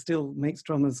sort of still makes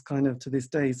drummers kind of to this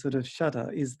day sort of shudder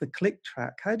is the click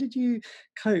track. How did you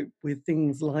cope with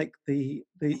things like the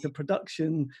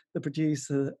production, the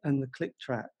producer, and the click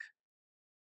track?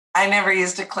 I never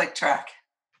used a click track.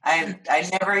 I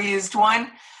never used one.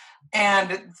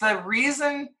 And the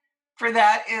reason for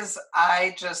that is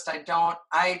I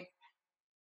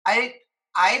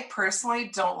personally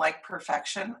don't like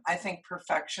perfection. I think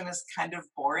perfection is kind of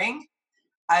boring.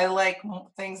 I like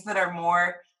things that are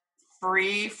more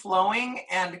free flowing,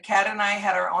 and Kat and I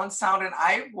had our own sound, and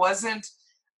I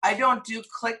don't do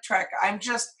click track. I'm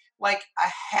just like a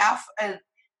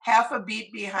half a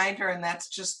beat behind her, and that's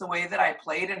just the way that I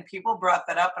played. And people brought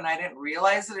that up, and I didn't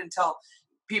realize it until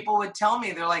people would tell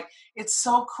me. They're like, it's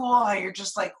so cool how you're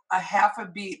just like a half a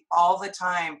beat all the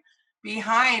time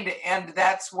behind, and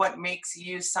that's what makes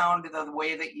you sound the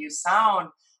way that you sound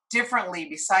differently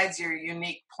besides your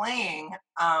unique playing.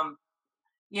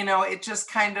 It just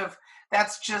kind of,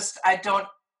 that's just,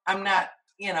 I'm not,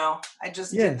 I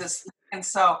just did this. And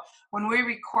so when we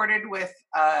recorded with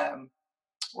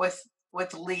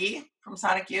Lee from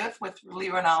Sonic Youth, with Lee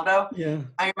Ronaldo. Yeah.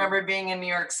 I remember being in New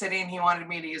York City and he wanted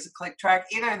me to use a click track,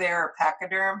 either there or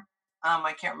Pachyderm.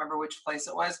 I can't remember which place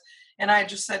it was. And I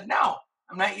just said, no,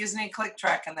 I'm not using any click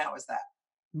track. And that was that.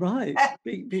 Right.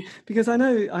 Because I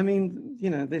know, I mean,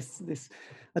 this,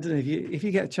 I don't know if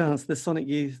you get a chance, the Sonic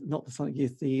Youth, not the Sonic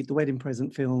Youth, the Wedding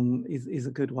Present film is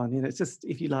a good one. It's just,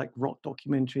 if you like rock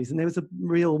documentaries, and there was a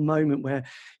real moment where,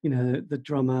 the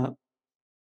drummer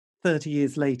 30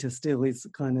 years later still is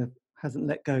kind of hasn't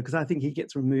let go, because I think he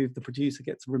gets removed, the producer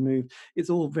gets removed. It's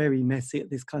all very messy at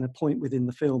this kind of point within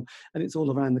the film, and it's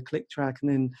all around the click track. And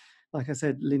then, like I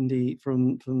said, Lindy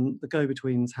from the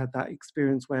Go-Betweens had that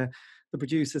experience where the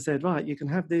producer said, right, you can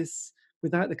have this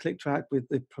without the click track with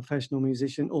the professional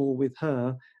musician or with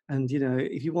her. And,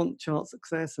 if you want chart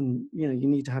success, and, you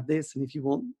need to have this. And if you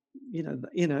want,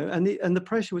 and the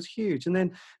pressure was huge. And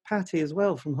then Patty as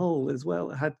well from Hole as well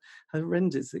had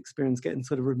horrendous experience getting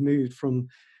sort of removed from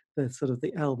the sort of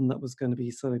the album that was going to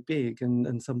be so big,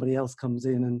 and somebody else comes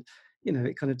in, and,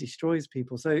 it kind of destroys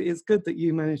people. So it's good that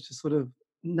you managed to sort of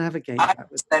navigate that.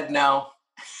 Said no.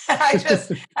 I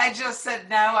just said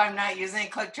no, I'm not using a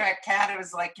click track. Cat, it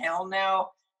was like, hell no,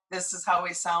 this is how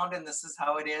we sound and this is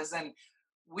how it is. And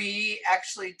we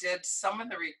actually did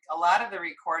a lot of the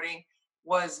recording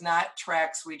was not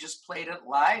tracks. We just played it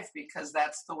live because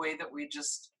that's the way that we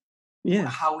just,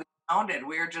 how we sounded.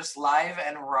 We were just live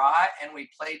and raw, and we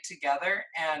played together.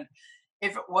 And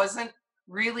if it wasn't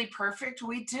really perfect,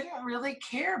 we didn't really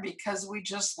care, because we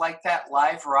just like that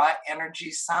live raw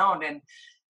energy sound.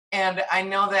 And I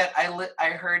know that I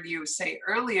heard you say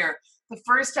earlier, the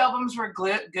first albums were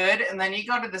good, and then you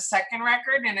go to the second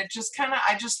record, and it just kind of,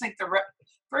 I just think the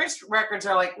first records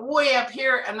are like way up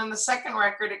here, and then the second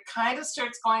record, it kind of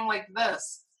starts going like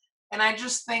this. And I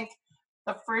just think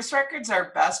the first records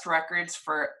are best records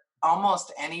for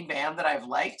almost any band that I've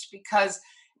liked, because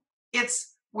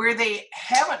it's where they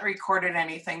haven't recorded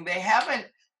anything. They haven't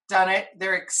done it.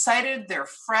 They're excited. They're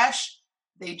fresh.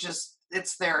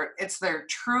 It's their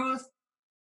truth.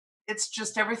 It's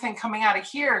just everything coming out of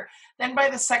here. Then by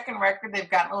the second record, they've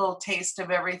gotten a little taste of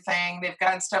everything. They've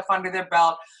gotten stuff under their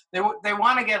belt. They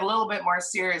want to get a little bit more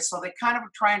serious. So they kind of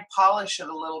try and polish it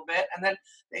a little bit. And then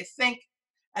they think,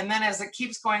 and then as it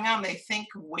keeps going on, they think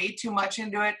way too much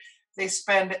into it. They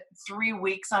spend 3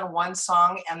 weeks on one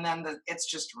song, and then it's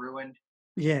just ruined.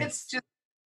 Yes. It's just,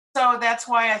 so that's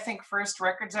why I think first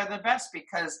records are the best,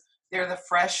 because they're the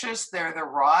freshest, they're the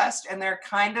rawest, and they're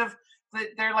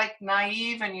they're like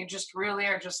naive, and you just really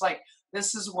are just like,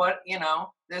 this is what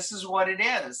it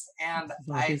is. And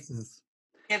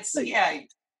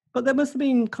But that must have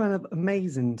been kind of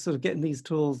amazing, sort of getting these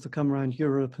tours to come around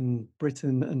Europe and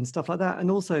Britain and stuff like that.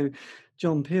 And also a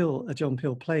John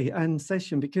Peel play and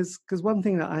session, because one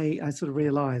thing that I sort of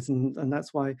realised, and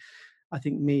that's why I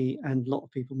think me and a lot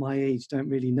of people my age don't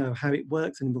really know how it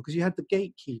works anymore, because you had the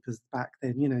gatekeepers back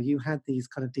then. You had these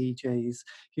kind of DJs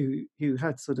who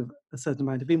had sort of a certain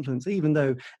amount of influence, even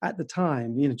though at the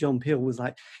time, John Peel was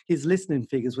like, his listening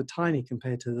figures were tiny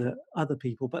compared to the other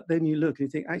people. But then you look and you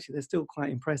think, actually, they're still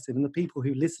quite impressive. And the people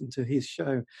who listened to his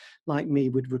show, like me,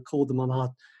 would record them on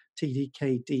our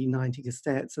TDK D90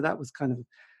 cassette. So that was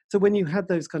so when you had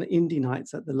those kind of indie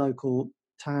nights at the local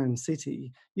town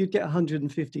city, you'd get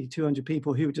 150, 200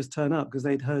 people who would just turn up because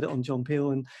they'd heard it on John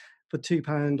Peel. And for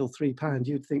 £2 or £3,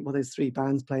 you'd think, well, there's 3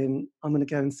 bands playing, I'm going to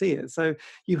go and see it. So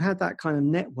you had that kind of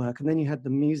network, and then you had the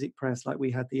music press, like we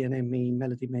had the NME,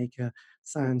 Melody Maker,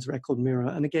 Sounds, Record Mirror.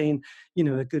 And again,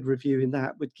 a good review in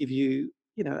that would give you,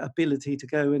 ability to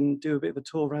go and do a bit of a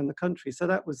tour around the country. So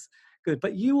that was good.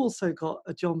 But you also got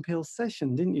a John Peel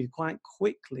session, didn't you, quite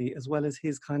quickly, as well as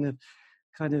his kind of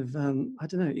I don't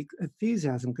know,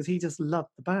 enthusiasm, because he just loved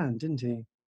the band, didn't he?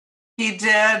 He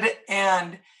did,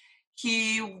 and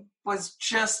he was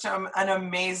just an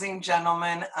amazing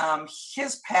gentleman.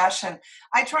 His passion,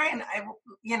 I've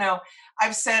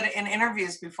said in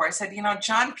interviews before, I said,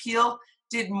 John Peel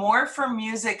did more for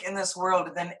music in this world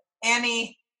than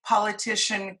any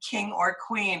politician, king or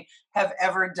queen have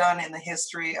ever done in the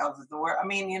history of the world. I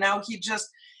mean, he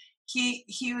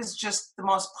was just the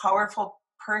most powerful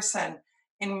person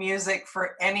in music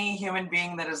for any human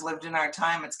being that has lived in our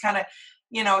time. It's kind of,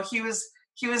 he was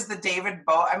the David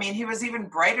Bowie. I mean, he was even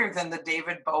brighter than the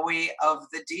David Bowie of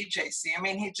the DJC. I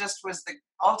mean, he just was the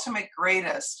ultimate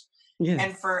greatest. Yes.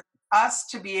 And for us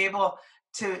to be able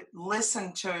to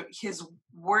listen to his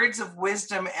words of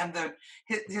wisdom and the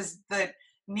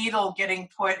needle getting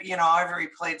put, however he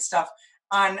played stuff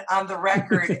on the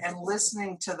record and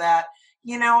listening to that,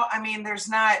 I mean, there's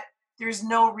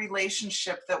no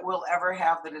relationship that we'll ever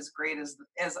have that is great as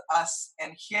us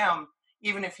and him,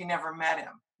 even if you never met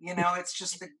him. It's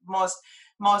just the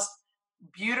most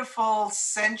beautiful,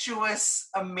 sensuous,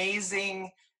 amazing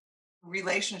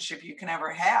relationship you can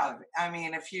ever have. I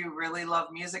mean, if you really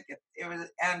love music, it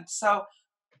was. And so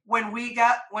when we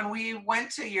went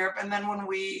to Europe, and then when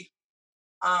we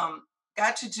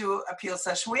got to do a Peel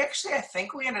session, I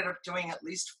think we ended up doing at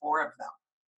least 4 of them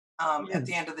at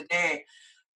the end of the day.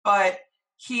 But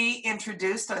he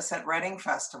introduced us at Reading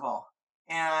Festival,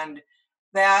 and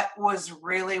that was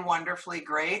really wonderfully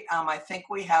great. I think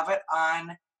we have it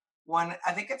on one.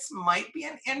 I think it might be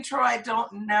an intro. I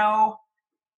don't know.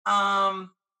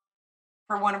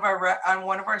 For one of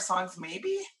our songs,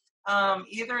 maybe.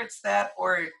 Either it's that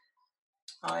or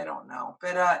I don't know.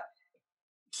 But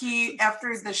he,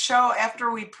 after the show,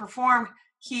 after we performed,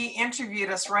 he interviewed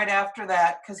us right after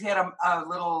that, because he had a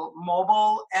little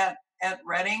mobile at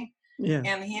Reading. Yeah.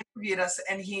 And he interviewed us,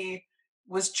 and he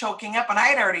was choking up, and I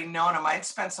had already known him. I'd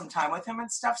spent some time with him and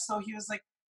stuff. So he was like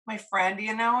my friend,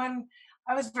 and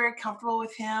I was very comfortable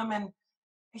with him, and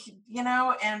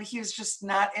and he was just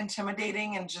not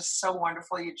intimidating and just so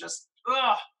wonderful. You just,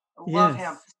 I love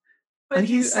him. But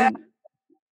and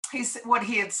what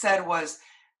he had said was,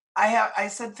 I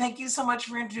said, thank you so much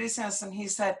for introducing us. And he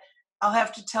said, I'll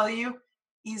have to tell you,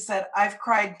 he said, I've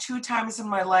cried 2 times in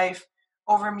my life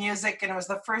over music. And it was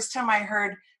the first time I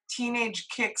heard Teenage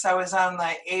Kicks. I was on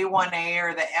the A1A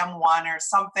or the M1 or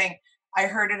something. I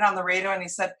heard it on the radio, and he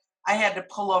said, I had to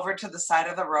pull over to the side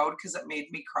of the road because it made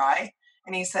me cry.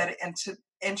 And he said,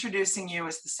 introducing you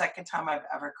is the second time I've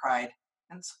ever cried.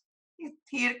 And so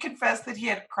he had confessed that he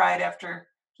had cried after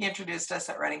he introduced us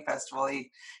at Reading Festival.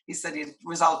 He said he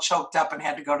was all choked up and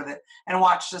had to go to and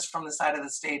watch us from the side of the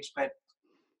stage. But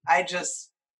I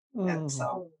just,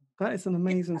 so. That is an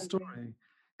amazing story.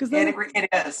 It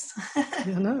is.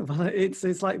 Yeah, no, but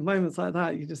it's like moments like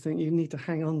that you just think you need to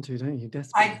hang on to, don't you?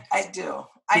 Desperately. I do.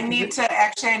 I need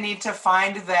to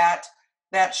find that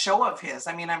show of his.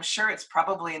 I mean, I'm sure it's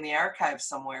probably in the archive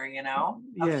somewhere,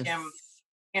 of him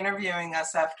interviewing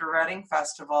us after Reading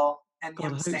Festival, and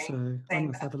God, him saying I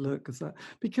must have a look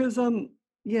because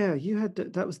you had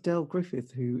that was Del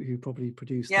Griffith who probably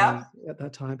produced at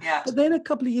that time. Yeah. But then a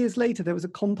couple of years later, there was a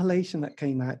compilation that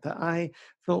came out that I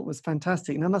thought was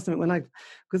fantastic. And I must admit, when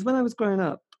I was growing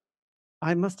up,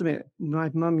 I must admit,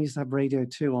 my mum used to have Radio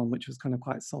 2 on, which was kind of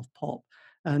quite soft pop.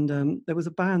 And there was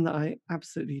a band that I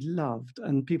absolutely loved,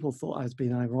 and people thought I was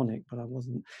being ironic, but I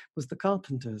wasn't, was the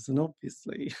Carpenters. And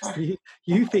obviously,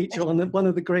 you feature on one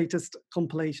of the greatest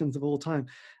compilations of all time,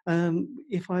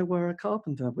 If I Were a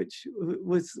Carpenter, which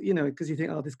was, because you think,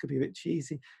 oh, this could be a bit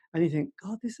cheesy. And you think,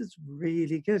 God, this is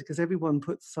really good, because everyone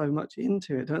puts so much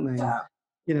into it, don't they? Yeah.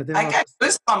 I got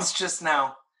goosebumps just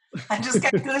now. I just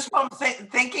got goosebumps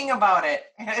thinking about it.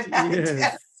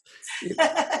 Yes.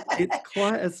 It's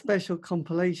quite a special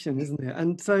compilation, isn't it?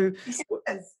 And so,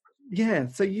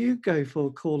 so you go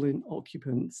for Calling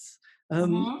Occupants.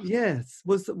 Yes.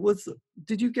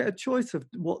 Did you get a choice of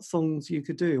what songs you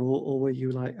could do, or were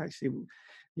you like, actually,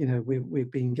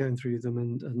 we've been going through them,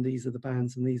 and these are the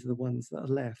bands, and these are the ones that are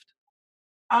left?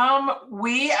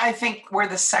 I think we were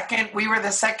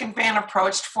the second band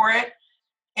approached for it.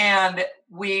 And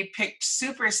we picked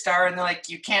Superstar, and they're like,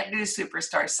 you can't do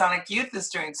Superstar. Sonic Youth is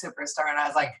doing Superstar. And I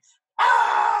was like,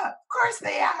 of course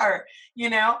they are,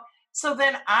 So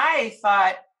then I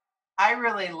thought, I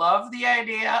really love the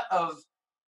idea of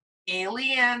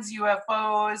aliens,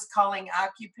 UFOs, calling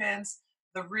occupants,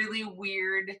 the really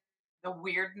weird, the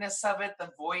weirdness of it, the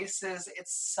voices.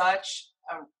 It's such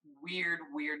a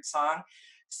weird song.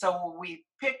 So we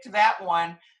picked that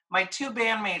one. My two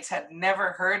bandmates had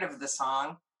never heard of the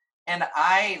song, and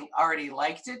I already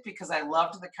liked it because I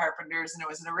loved the Carpenters, and it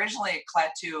was originally a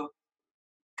Klaatu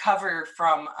cover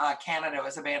from Canada. It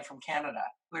was a band from Canada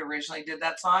who originally did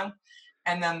that song,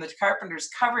 and then the Carpenters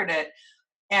covered it,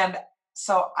 and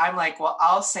so I'm like, well,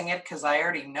 I'll sing it because I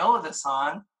already know the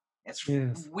song. It's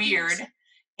Yes. weird.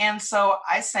 And so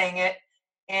I sang it,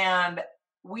 and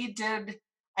I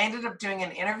ended up doing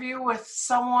an interview with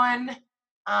someone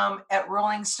at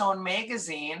Rolling Stone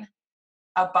magazine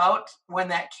about when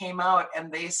that came out,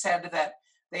 and they said that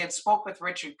they had spoke with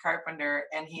Richard Carpenter,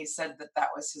 and he said that that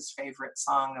was his favorite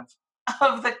song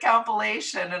of the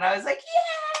compilation. And I was like,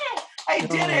 yay, I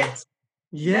did Oh, it. Did it.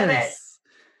 yes.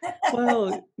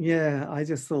 Well, yeah, I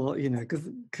just thought,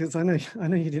 because I know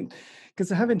you didn't, because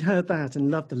having heard that and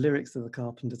loved the lyrics of the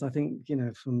Carpenters, I think,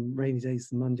 from Rainy Days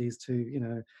and Mondays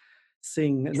to,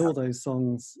 Sing and Yeah. all those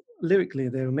songs, lyrically,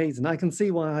 they're amazing. I can see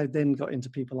why I then got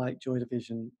into people like Joy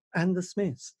Division and the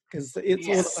Smiths, because it's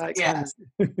all Yes, about kind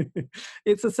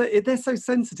yes, of, they're so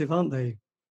sensitive, aren't they?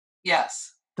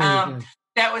 yes. There you go.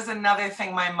 That was another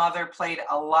thing my mother played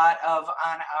a lot of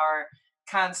on our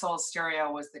console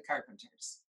stereo was the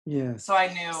Carpenters. Yes. So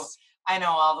I know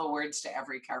all the words to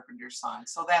every Carpenter song.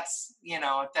 So that's,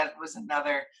 that was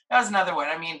another one.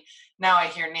 I mean, now I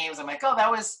hear names, I'm like, oh,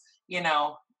 that was,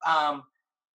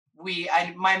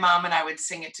 my mom and I would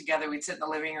sing it together. We'd sit in the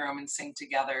living room and sing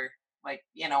together, like,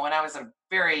 when I was a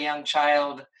very young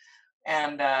child.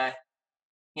 And,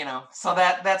 so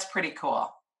that's pretty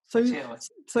cool So, too.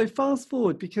 so fast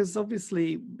forward, because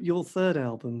obviously your third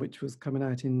album, which was coming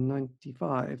out in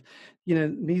 '95,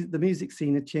 the music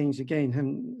scene had changed again,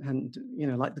 and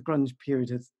like the grunge period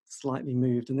had slightly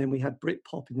moved, and then we had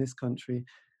Britpop in this country.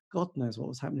 God knows what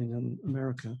was happening in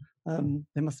America.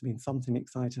 There must have been something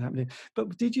exciting happening.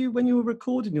 But did you, when you were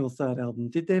recording your third album,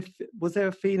 was there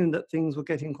a feeling that things were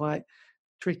getting quite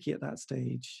tricky at that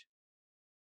stage?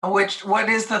 What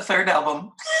is the third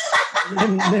album?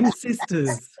 Them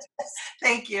Sisters.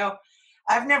 Thank you.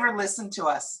 I've never listened to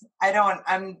us. I don't.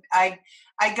 I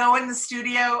go in the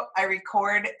studio, I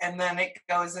record, and then it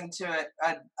goes into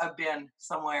a bin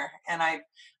somewhere. And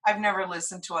I've never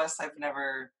listened to us. I've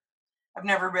never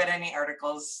read any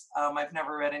articles. I've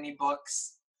never read any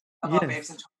books about Babes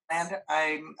in Toyland.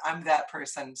 I'm that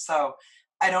person. So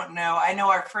I don't know. I know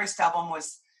our first album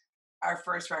was our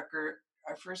first record.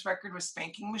 Our first record was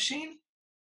Spanking Machine.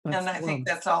 And I think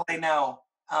that's all I know.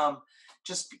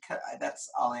 Just because that's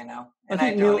all I know. And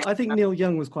I think Neil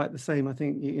Young was quite the same. I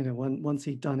think once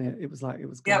he'd done it, it was like it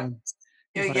was gone.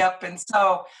 Yep. And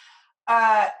so,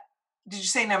 did you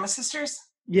say Nemesis Sisters?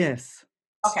 Yes.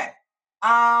 Okay.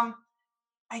 I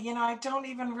don't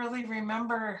even really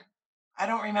remember. I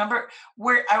don't remember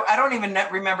where. I don't even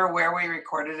remember where we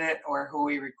recorded it or who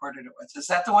we recorded it with. Is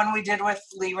that the one we did with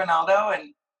Lee Ronaldo?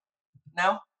 And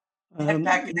no.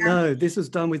 No, this was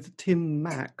done with Tim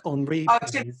Mack on Replays. Oh,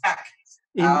 Tim Mack.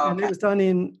 And it was done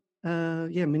in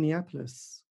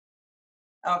Minneapolis.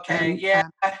 Okay,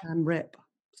 and Rep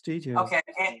Studios. Okay,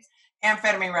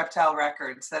 Amphetamine Reptile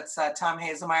Records. That's Tom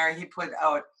Hazelmeyer. He put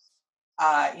out,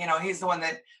 he's the one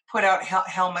that put out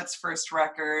Helmet's first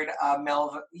record.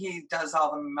 Melvin, he does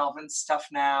all the Melvin stuff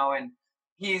now, and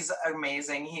he's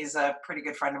amazing. He's a pretty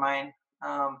good friend of mine.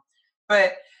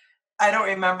 But I don't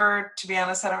remember, to be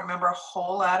honest, I don't remember a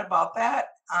whole lot about that.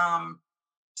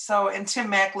 And Tim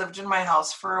Mack lived in my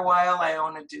house for a while. I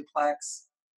own a duplex.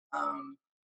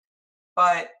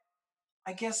 But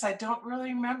I guess I don't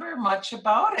really remember much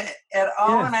about it at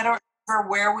all. Yes. And I don't remember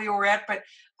where we were at, but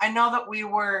I know that we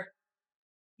were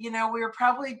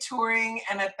probably touring,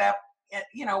 and at that,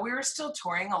 we were still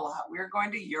touring a lot. We were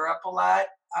going to Europe a lot,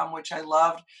 which I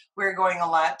loved. We were going a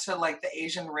lot to like the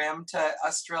Asian Rim, to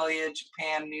Australia,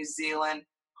 Japan, New Zealand,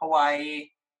 Hawaii.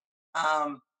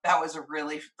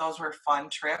 Those were fun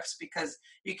trips because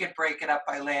you could break it up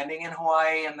by landing in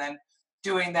Hawaii and then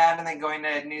doing that and then going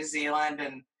to New Zealand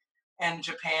and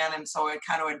Japan. And so it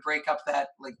kind of would break up that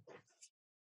like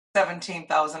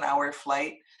 17,000 hour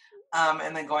flight.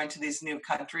 And then going to these new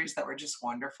countries that were just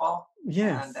wonderful.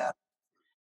 Yes. And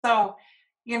so,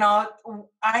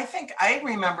 I think I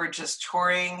remember just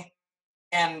touring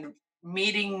and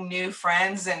meeting new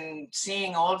friends and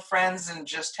seeing old friends and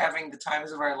just having the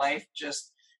times of our life,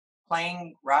 just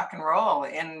playing rock and roll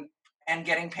and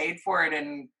getting paid for it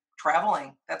and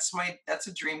traveling. That's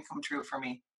a dream come true for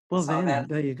me. Well, So then that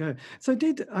there you go. So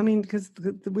I mean, because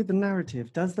with the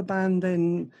narrative, does the band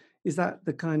then, is that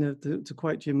the kind of, to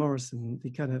quote Jim Morrison,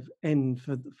 the kind of end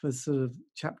for sort of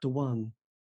chapter one?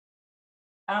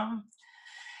 um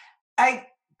I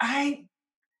I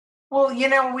well,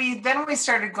 we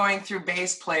started going through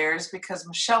bass players because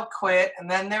Michelle quit,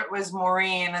 and then there was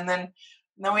Maureen, and then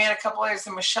we had a couple others,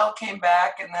 and Michelle came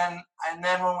back, and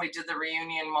then when we did the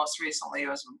reunion most recently, it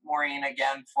was Maureen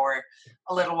again for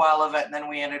a little while of it, and then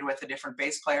we ended with a different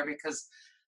bass player because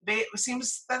it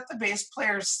seems that the bass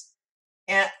players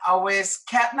and always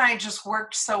Kat and I just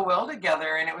worked so well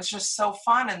together, and it was just so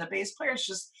fun, and the bass players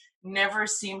just never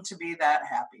seemed to be that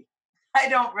happy. I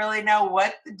don't really know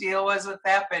what the deal was with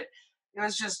that, but it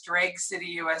was just Drag City,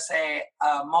 USA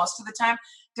most of the time.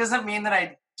 Doesn't mean that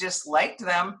I disliked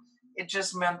them. It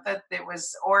just meant that it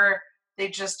was, or they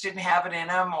just didn't have it in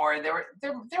them, or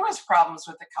there was problems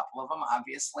with a couple of them,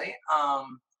 obviously,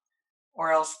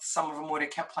 or else some of them would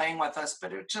have kept playing with us.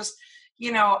 But it just,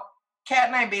 you know, Kat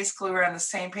and I basically were on the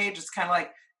same page. It's kind of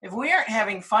like, if we aren't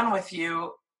having fun with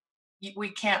you, you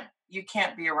can't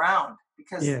be around,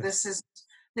 because Yes.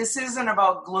 this isn't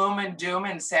about gloom and doom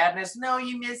and sadness. No,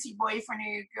 you miss your boyfriend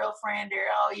or your girlfriend, or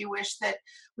oh, you wish that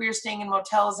we were staying in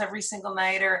motels every single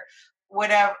night, or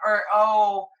whatever, or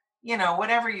oh,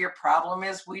 whatever your problem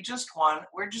is. We're just going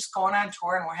on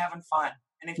tour and we're having fun.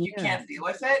 And if you Yes. can't deal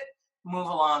with it, move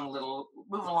along, little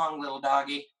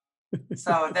doggy.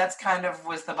 So that's kind of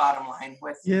was the bottom line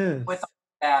with Yes.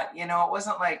 that. It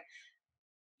wasn't like,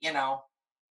 you know,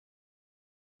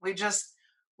 we just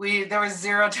there was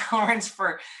zero tolerance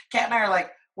for. Kat and I are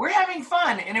like, we're having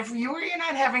fun, and if you're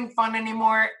not having fun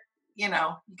anymore, you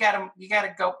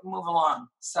gotta go move along.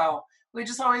 So we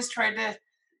just always tried to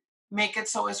make it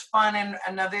so it was fun. And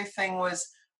another thing was,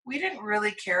 we didn't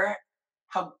really care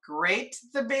how great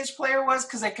the bass player was,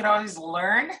 because I could always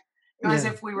learn. It was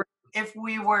Yeah. if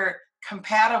we were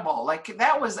compatible. Like,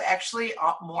 that was actually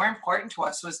more important to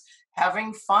us, was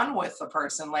having fun with the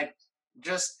person, like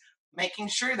just making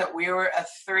sure that we were a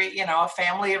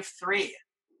family of three,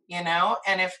 and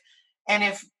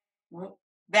if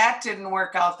that didn't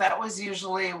work out, that was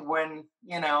usually when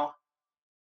it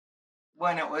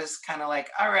was kind of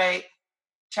like, all right,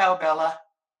 ciao, Bella.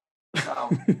 So I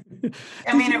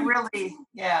Did mean, it you really,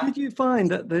 yeah. did you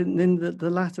find that in the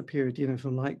latter period,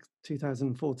 from like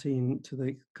 2014 to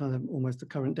the kind of almost the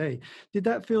current day, did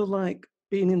that feel like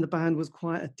being in the band was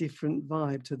quite a different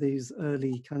vibe to these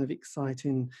early kind of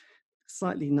exciting,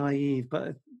 slightly naive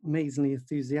but amazingly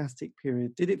enthusiastic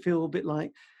period? Did it feel a bit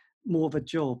like more of a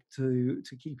job to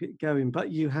keep it going,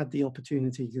 but you had the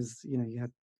opportunity because you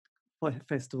had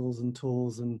festivals and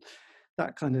tours and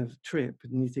that kind of trip,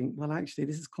 and you think, well, actually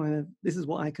this is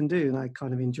what I can do and I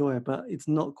kind of enjoy it, but it's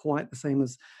not quite the same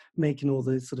as making all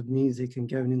the sort of music and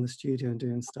going in the studio and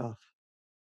doing stuff?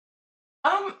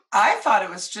 I thought it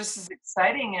was just as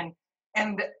exciting,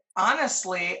 and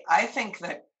honestly, I think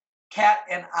that Kat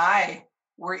and I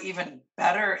were even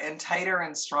better and tighter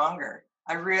and stronger.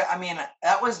 I mean,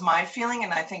 that was my feeling,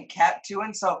 and I think Kat too.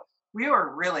 And so we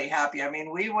were really happy. I mean,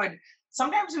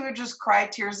 sometimes we would just cry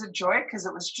tears of joy because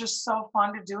it was just so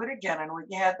fun to do it again, and we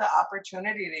had the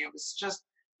opportunity. And it was just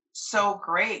so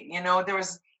great. There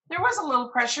was a little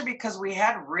pressure because we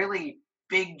had really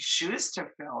big shoes to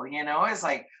fill. It's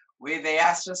like, they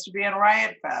asked us to be in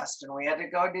Riot Fest, and we had to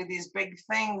go do these big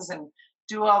things and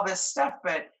do all this stuff.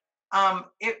 But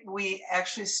we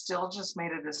actually still just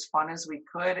made it as fun as we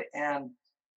could, and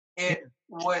it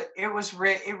really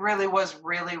was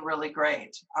really, really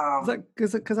great.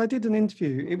 Because I did an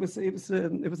interview. It was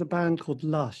a band called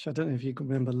Lush. I don't know if you can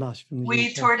remember Lush from the We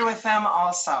UK. toured with them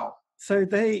also. So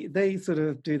they sort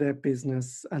of do their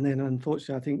business, and then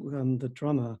unfortunately, I think the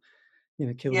drummer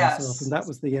killed himself, and Yes. that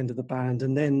was the end of the band.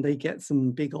 And then they get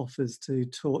some big offers to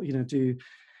tour, do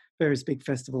various big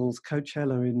festivals,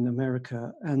 Coachella in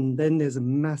America, and then there's a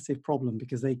massive problem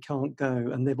because they can't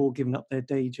go, and they've all given up their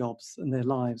day jobs and their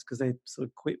lives because they sort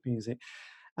of quit music,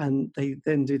 and they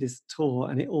then do this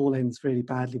tour, and it all ends really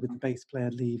badly with the bass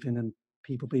player leaving and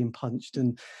people being punched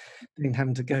and then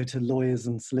having to go to lawyers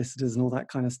and solicitors and all that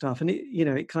kind of stuff. And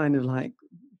it kind of like,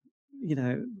 you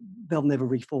know, they'll never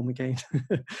reform again.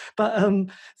 But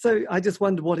so I just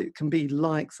wonder what it can be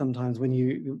like sometimes when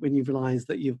you realize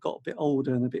that you've got a bit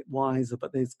older and a bit wiser,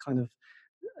 but there's kind of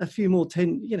a few more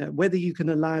whether you can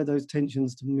allow those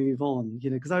tensions to move on,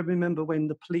 because I remember when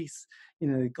the Police,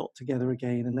 got together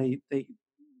again, and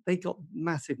they got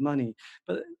massive money,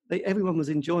 but everyone was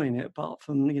enjoying it, apart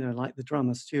from, like the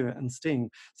drummer Stuart and Sting.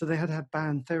 So they had to have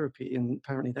band therapy, and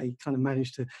apparently they kind of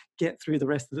managed to get through the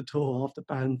rest of the tour after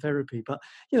band therapy. But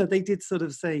they did sort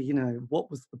of say,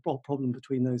 what was the problem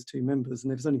between those two members,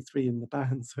 and there was only 3 in the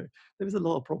band, so there was a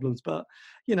lot of problems. But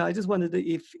I just wondered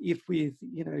if with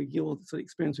your sort of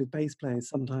experience with bass players,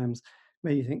 sometimes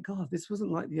where you think, God, this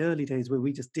wasn't like the early days where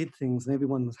we just did things and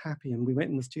everyone was happy and we went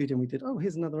in the studio and we did, oh,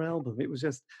 here's another album. It was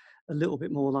just a little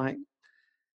bit more like,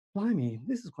 blimey,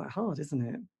 this is quite hard, isn't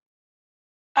it?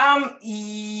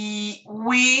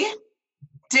 We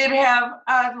did have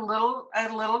a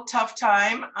little tough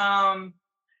time.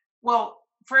 Well,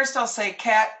 first I'll say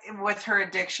Kat, with her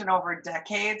addiction over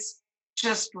decades,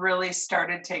 just really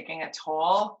started taking a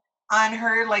toll on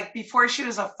her. Like before, she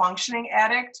was a functioning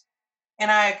addict, and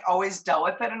I always dealt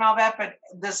with it and all that. But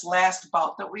this last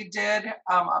bout that we did,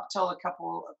 up till a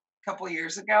couple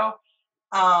years ago,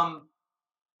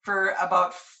 for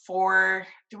about 4,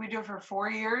 did we do it for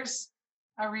 4 years?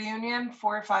 A reunion,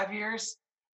 4 or 5 years?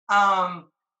 Yeah,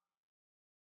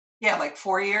 like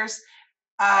 4 years.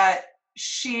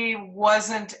 She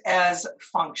wasn't as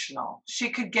functional. She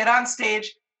could get on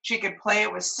stage, she could play,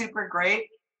 it was super great,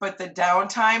 but the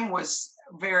downtime was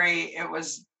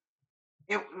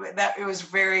it was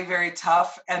very, very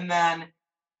tough. And then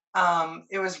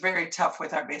it was very tough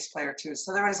with our bass player too.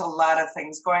 So there was a lot of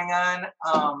things going on.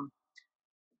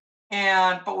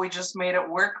 But we just made it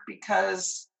work,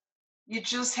 because you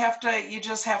just have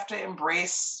to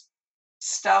embrace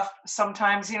stuff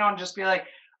sometimes, and just be like,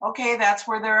 okay, that's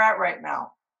where they're at right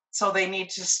now. So they need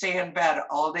to stay in bed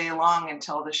all day long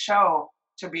until the show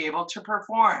to be able to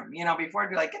perform. Before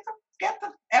it'd be like, get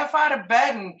the F out of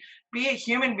bed and be a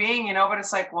human being, but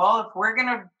it's like, well, if we're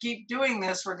gonna keep doing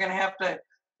this, we're gonna have to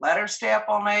let her stay up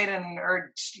all night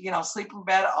or sleep in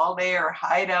bed all day, or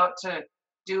hide out to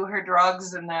do her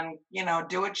drugs, and then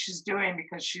do what she's doing,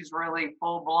 because she's really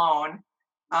full blown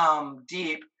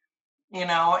deep,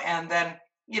 and then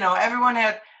everyone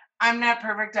I'm not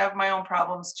perfect, I have my own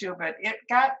problems too, but it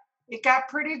got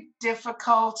pretty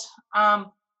difficult.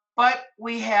 But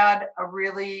we had a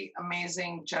really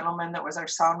amazing gentleman that was our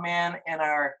sound man and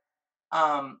our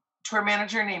tour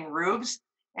manager named Rubes,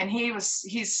 and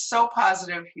he's so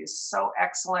positive, he's so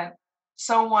excellent,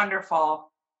 so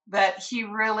wonderful, that he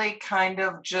really kind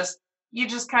of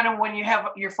when you have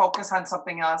your focus on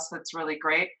something else that's really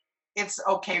great, it's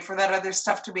okay for that other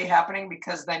stuff to be happening,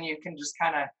 because then you can just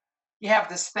kind of, you have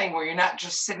this thing where you're not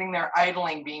just sitting there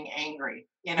idling being angry,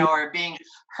 or being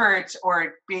hurt,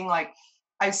 or being like,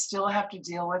 I still have to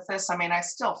deal with this. I mean, I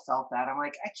still felt that. I'm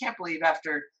like, I can't believe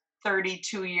after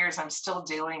 32 years I'm still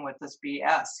dealing with this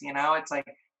BS. It's like,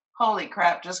 holy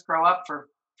crap, just grow up for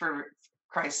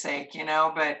Christ's sake,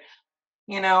 but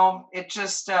it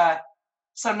just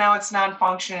so now it's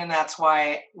non-functioning, and that's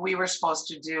why we were supposed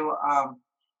to do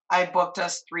I booked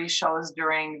us 3 shows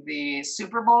during the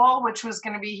Super Bowl, which was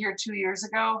going to be here 2 years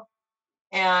ago,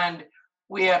 and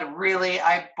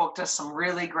I booked us some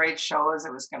really great shows.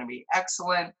 It was going to be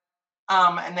excellent,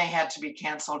 and they had to be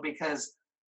canceled because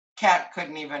Kat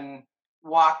couldn't even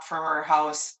walk from her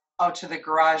house out to the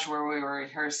garage where we were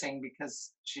rehearsing,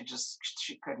 because she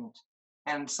couldn't.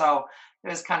 And so it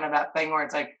was kind of that thing where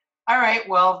it's like, all right,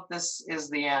 well, this is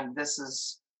the end. This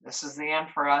is the end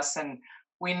for us. And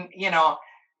we,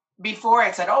 before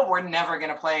I said, oh, we're never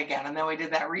going to play again. And then we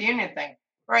did that reunion thing.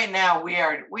 Right now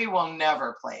we will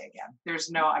never play again.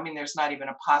 There's not even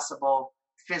a possible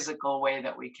physical way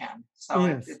that we can. So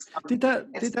yes. Did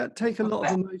that take a lot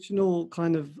of emotional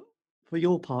kind of, for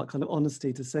your part, kind of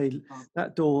honesty to say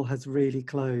that door has really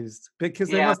closed? Because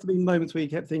there must have been moments where you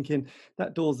kept thinking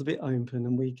that door's a bit open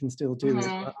and we can still do it.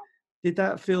 But did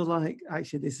that feel like,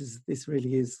 actually, this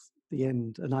really is the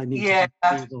end and I need to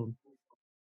move on?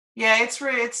 Yeah, it's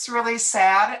really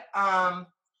sad.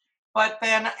 But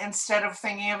then instead of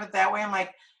thinking of it that way, I'm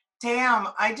like, damn,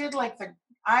 I did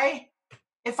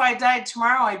if I died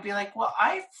tomorrow, I'd be like, well,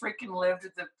 I freaking lived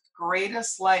the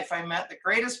greatest life. I met the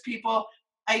greatest people.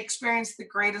 I experienced the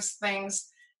greatest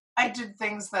things. I did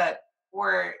things that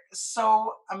were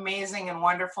so amazing and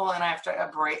wonderful, and I have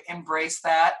to embrace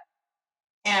that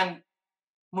and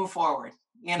move forward,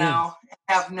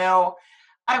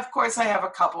 of course I have a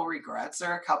couple regrets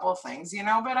or a couple things,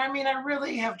 but I mean, I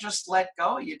really have just let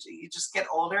go. You just get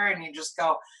older and you just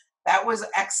go, that was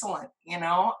excellent.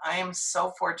 I am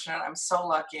so fortunate. I'm so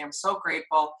lucky. I'm so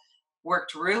grateful.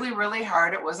 Worked really, really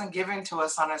hard. It wasn't given to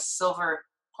us on a silver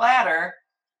platter.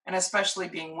 And especially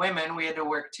being women, we had to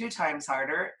work 2 times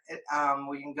harder.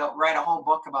 We can go write a whole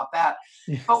book about that.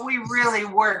 Yes. But we really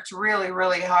worked really,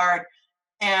 really hard.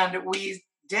 And we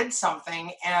did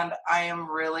something. And I am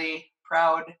really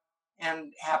proud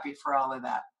and happy for all of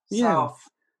that. Yes. So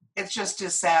it's just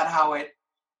as sad how it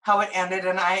ended.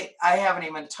 And I haven't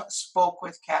even spoke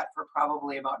with Kat for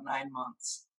probably about 9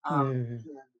 months.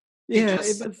 She Yeah,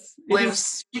 just it was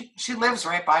lives. She lives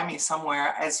right by me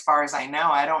somewhere, as far as I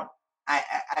know.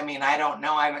 I mean, I don't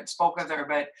know. I haven't spoke with her,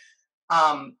 but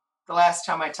the last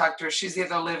time I talked to her, she's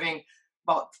either living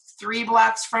about 3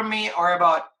 blocks from me or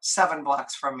about 7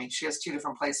 blocks from me. She has 2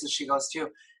 different places she goes to,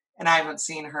 and I haven't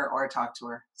seen her or talked to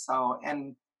her. So,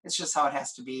 and it's just how it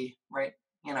has to be, right?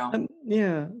 You know.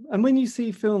 Yeah, and when you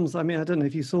see films, I mean, I don't know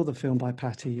if you saw the film by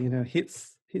Patty, you know,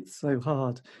 hits so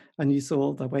hard, and you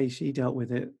saw the way she dealt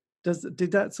with it.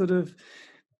 Did that sort of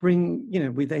bring, you know,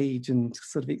 with age and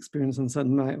sort of experience and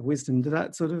certain amount of wisdom, did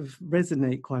that sort of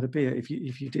resonate quite a bit if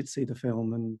you did see the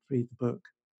film and read the book?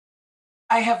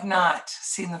 I have not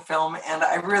seen the film, and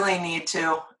I really need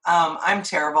to. I'm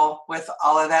terrible with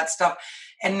all of that stuff.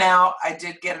 And now I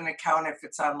did get an account if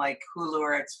it's on like Hulu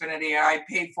or Xfinity, or I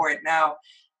pay for it now.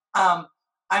 I'm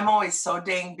always so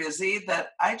dang busy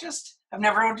that I've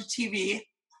never owned a TV.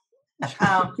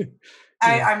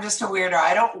 I'm just a weirdo.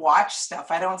 I don't watch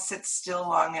stuff. I don't sit still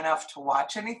long enough to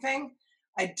watch anything.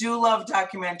 I do love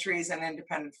documentaries and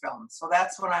independent films. So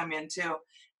that's what I'm into.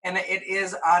 And it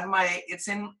is on my, it's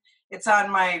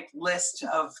on my list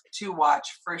of to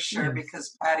watch for sure,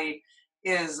 because Patty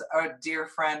is a dear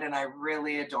friend and I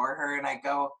really adore her. And I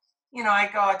go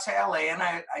out to LA and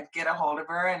I'd get a hold of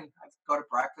her and I'd go to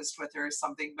breakfast with her or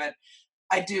something, but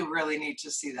I do really need to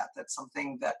see that. That's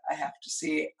something that I have to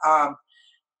see.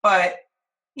 But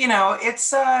you know,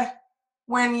 it's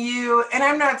when you, and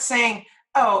I'm not saying,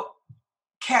 oh,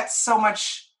 I'm so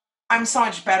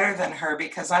much better than her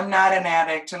because I'm not an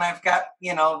addict and I've got,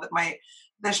 you know, my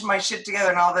shit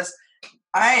together and all this.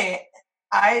 I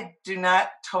do not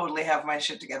totally have my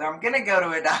shit together. I'm going to go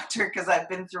to a doctor because I've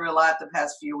been through a lot the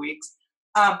past few weeks.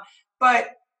 But,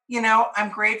 you know, I'm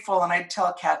grateful. And I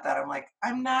tell Kat that I'm like,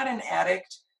 I'm not an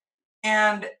addict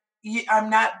and I'm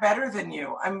not better than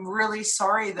you. I'm really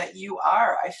sorry that you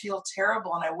are. I feel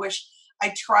terrible. And I wish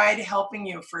I tried helping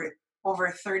you for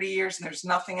over 30 years and there's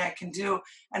nothing I can do.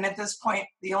 And at this point,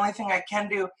 the only thing I can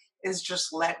do is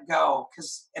just let go,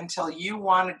 because until you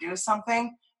want to do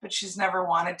something, but she's never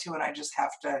wanted to. And I just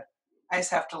have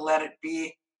to let it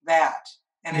be that.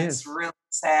 And It's really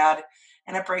sad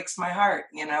and it breaks my heart,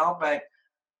 you know, but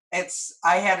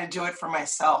I had to do it for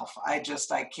myself. I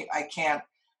can't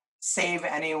save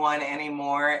anyone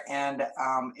anymore. And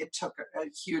it took a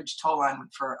huge toll on me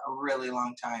for a really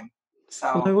long time.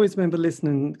 So well, I always remember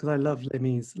listening, because I love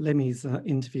Lemmy's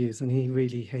interviews, and he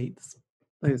really hates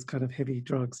those kind of heavy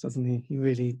drugs, doesn't he? He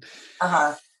really,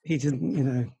 he didn't, you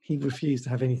know, he refused to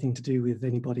have anything to do with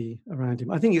anybody around him.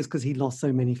 I think it's because he lost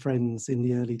so many friends in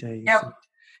the early days. Yep,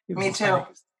 me too. Like,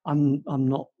 I'm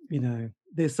not, you know,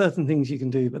 there's certain things you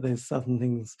can do, but there's certain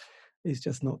things it's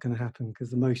just not going to happen,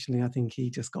 because emotionally, I think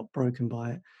he just got broken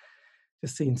by it.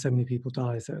 Just seeing so many people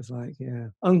die. So it was like, yeah,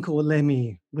 Uncle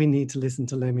Lemmy, we need to listen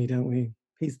to Lemmy, don't we?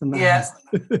 He's the man. Yes.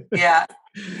 Yeah.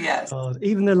 Yes. God,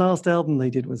 even the last album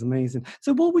they did was amazing.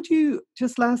 So what would you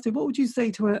say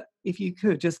to her if you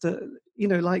could, just you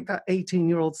know, like that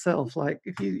 18-year-old self, like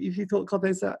if you thought, God,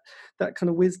 there's that kind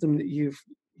of wisdom that you've,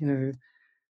 you know,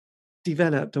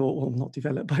 developed or not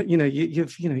developed, but you know,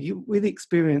 you with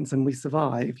experience and we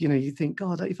survive, you know, you think,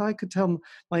 God, if I could tell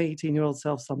my 18-year-old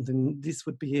self something, this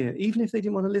would be it, even if they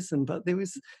didn't want to listen, but there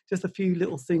was just a few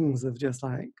little things of just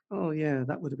like, oh yeah,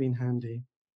 that would have been handy.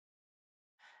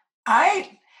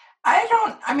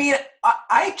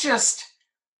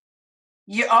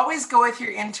 You always go with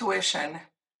your intuition,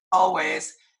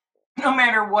 always, no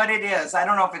matter what it is. I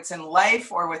don't know if it's in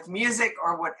life or with music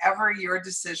or whatever your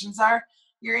decisions are.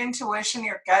 Your intuition,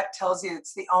 your gut tells you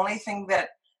it's the only thing that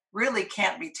really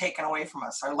can't be taken away from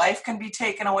us. Our life can be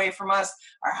taken away from us.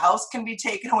 Our house can be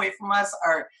taken away from us.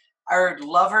 Our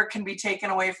lover can be taken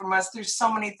away from us. There's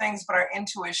so many things, but our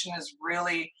intuition is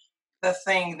really the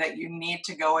thing that you need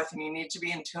to go with, and you need to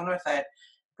be in tune with it.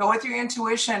 Go with your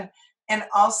intuition, and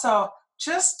also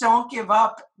just don't give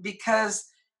up, because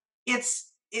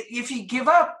if you give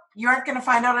up, you aren't going to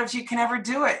find out if you can ever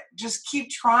do it. Just keep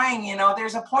trying. You know,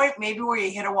 there's a point maybe where you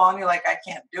hit a wall and you're like, I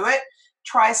can't do it.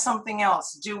 Try something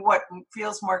else. Do what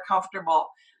feels more comfortable.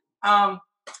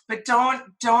 But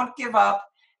don't give up.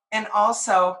 And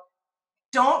also,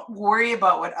 don't worry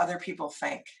about what other people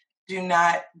think.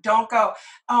 Don't go,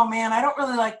 oh man, I don't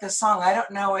really like this song. I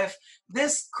don't know if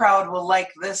this crowd will like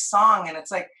this song. And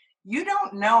it's like, you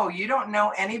don't know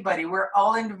anybody. We're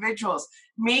all individuals.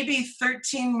 Maybe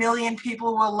 13 million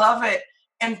people will love it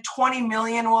and 20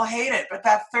 million will hate it, but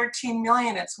that 13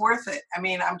 million, it's worth it. I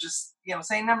mean, I'm just,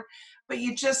 saying number, but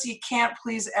you can't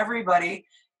please everybody,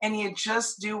 and you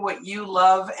just do what you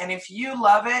love. And if you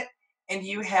love it and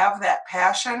you have that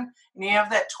passion and you have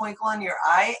that twinkle in your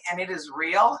eye and it is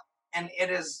real,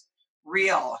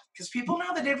 because people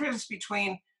know the difference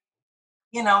between,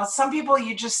 some people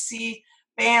you just see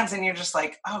bands and you're just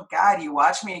like, oh God, you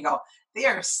watch me and you go, they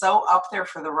are so up there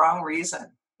for the wrong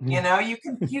reason. You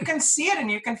can see it and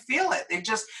you can feel it.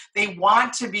 They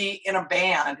want to be in a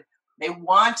band. They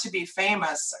want to be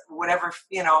famous, whatever,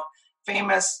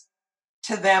 famous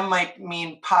to them might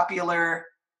mean popular,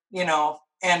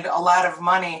 and a lot of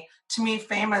money. To me,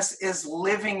 famous is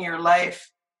living your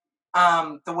life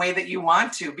the way that you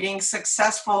want to, being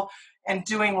successful and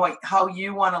doing how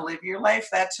you want to live your life.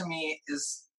 That to me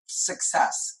is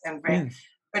success. And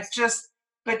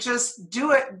but just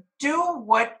do it. Do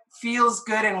what feels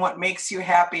good and what makes you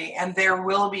happy. And there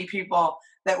will be people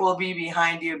that will be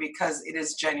behind you because it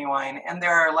is genuine. And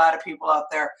there are a lot of people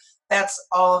out there. That's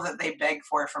all that they beg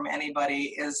for from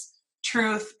anybody is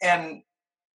truth and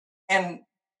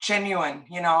genuine,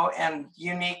 and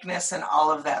uniqueness and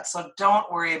all of that. So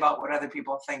don't worry about what other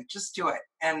people think. Just do it.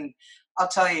 And I'll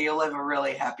tell you, you'll live a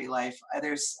really happy life.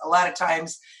 There's a lot of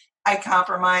times I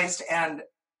compromised and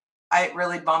it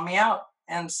really bummed me out.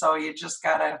 And so you just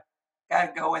gotta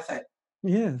go with it.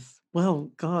 Yes.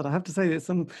 Well, God, I have to say it's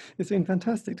been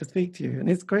fantastic to speak to you. And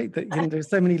it's great that, there's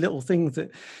so many little things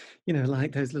that,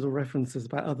 like those little references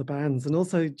about other bands, and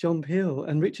also John Peel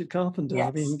and Richard Carpenter. Yes.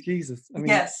 I mean, Jesus. I mean,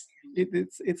 yes.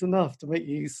 It's enough to make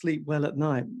you sleep well at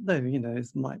night, though, there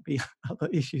might be other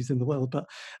issues in the world. But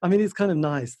I mean, it's kind of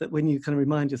nice that when you kind of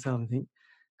remind yourself and think,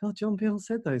 God, John Peel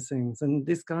said those things. And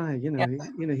this guy,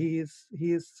 he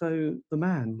is so the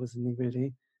man, wasn't he,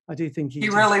 really? I do think he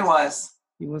really was.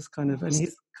 He was kind of, and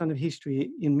his kind of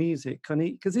history in music,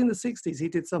 because in the 60s he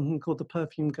did something called the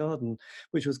Perfume Garden,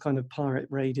 which was kind of pirate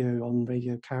radio on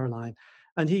Radio Caroline.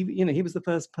 And he was the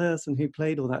first person who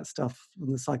played all that stuff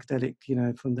from the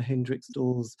psychedelic, from the Hendrix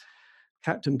Doors,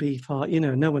 Captain Beefheart,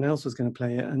 no one else was going to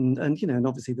play it. And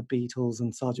obviously the Beatles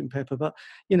and Sgt. Pepper. But,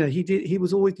 he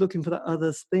was always looking for that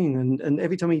other thing. And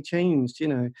every time he changed,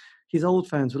 his old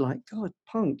fans were like, God,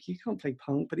 punk, you can't play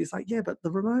punk. But he's like, yeah, but the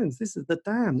Ramones, this is the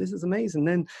Damned, this is amazing.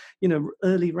 Then,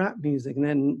 early rap music, and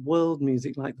then world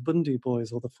music like the Bundu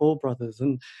Boys or the Four Brothers.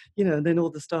 And, then all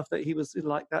the stuff that he was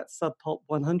like that Sub Pop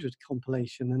 100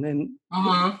 compilation. And then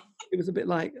it was a bit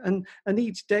like, and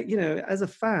each day, as a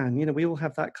fan, we all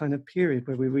have that kind of period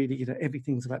where we really,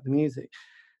 everything's about the music.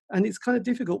 And it's kind of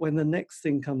difficult when the next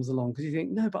thing comes along, because you think,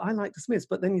 no, but I like the Smiths.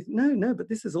 But then you think, no, but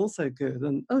this is also good.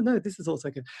 And, oh, no, this is also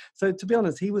good. So to be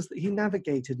honest, he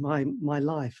navigated my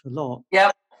life a lot.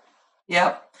 Yep.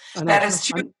 And that is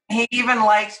true. He even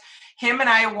liked, him and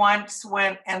I once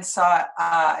went and saw,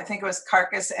 I think it was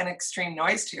Carcass and Extreme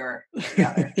Noise Terror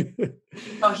together.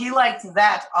 So he liked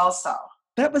that also.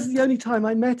 That was the only time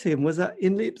I met him, was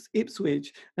in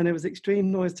Ipswich, and there was Extreme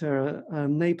Noise Terror,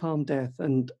 Napalm Death,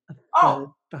 and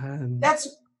band. That's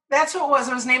what it was.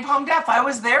 It was Napalm Death. I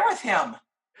was there with him.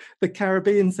 The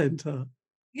Caribbean Centre.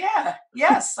 Yeah.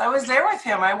 Yes, I was there with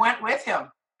him. I went with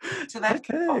him to that.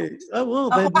 Okay. Oh well.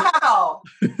 Wow.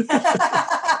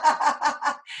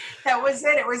 That was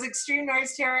it. It was Extreme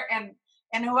Noise Terror and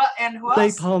who else?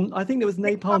 Napalm. I think it was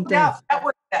Napalm Death. That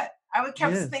was it. I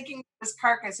kept thinking it was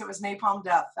Carcass. It was Napalm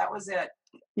Death. That was it.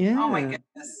 Yeah. Oh my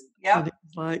goodness. Yeah. And it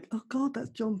was like, oh God, that's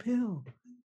John Peel.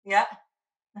 Yeah.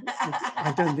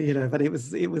 I don't, but it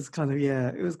was kind of,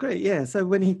 it was great. Yeah. So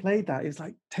when he played that, it was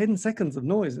like 10 seconds of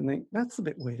noise, and think that's a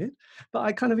bit weird, but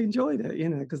I kind of enjoyed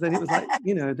it, because then it was like,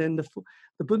 then the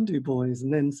Bundu Boys,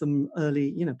 and then some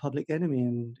early, Public Enemy,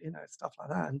 and stuff like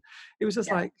that. And it was just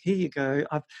like, here you go.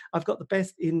 I've got the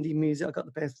best indie music. I've got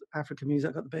the best African music.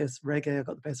 I've got the best reggae. I've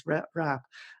got the best rap,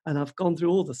 and I've gone through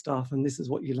all the stuff. And this is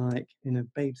what you like,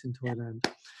 Babes in Toyland.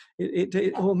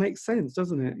 It all makes sense,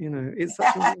 doesn't it? It's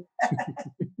such a...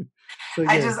 So,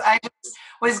 I just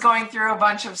was going through a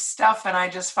bunch of stuff, and I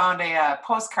just found a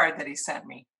postcard that he sent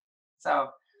me. So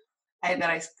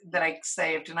that I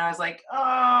saved, and I was like,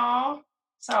 oh.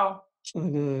 So I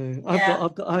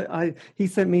know. He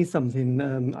sent me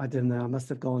something. I don't know. I must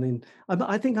have gone in.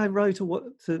 I think I wrote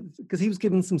because he was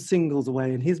giving some singles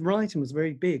away, and his writing was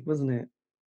very big, wasn't it?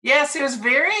 Yes, it was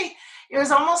very. It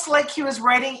was almost like he was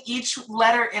writing each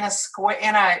letter in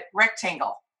a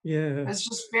rectangle. Yeah. It was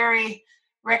just very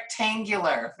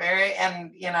rectangular,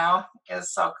 and it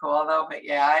was so cool though. But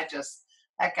yeah,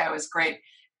 that guy was great.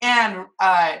 And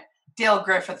Dale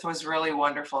Griffith was really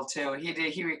wonderful too.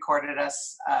 He recorded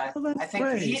us. I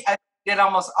think he did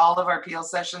almost all of our Peel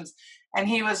sessions, And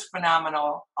he was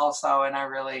phenomenal also, and I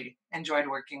really enjoyed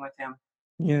working with him.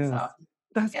 Yeah. So,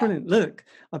 That's yeah. brilliant. Look,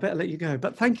 I better let you go.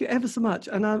 But thank you ever so much.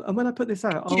 And when I put this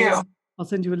out, I'll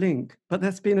send you a link. But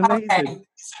that's been amazing. Okay.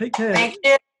 Take care. Thank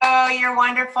you. Oh, you're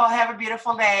wonderful. Have a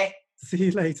beautiful day. See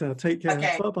you later. Take care.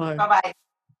 Okay. Bye-bye. Bye-bye.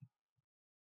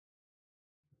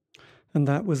 And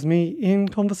that was me in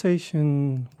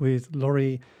conversation with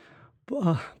Laurie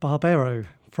Barbero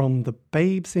from the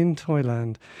Babes in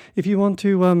Toyland. If you want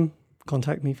to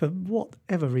contact me for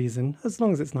whatever reason, as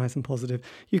long as it's nice and positive,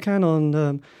 you can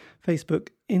on Facebook,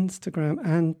 Instagram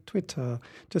and Twitter.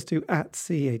 Just do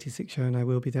 @C86show and I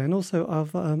will be there. And also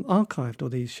I've archived all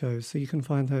these shows, so you can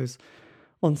find those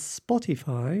on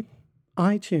Spotify,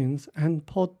 iTunes and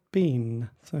Podbean.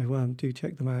 So do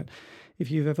check them out. If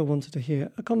you've ever wanted to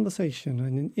hear a conversation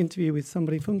and an interview with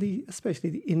somebody from especially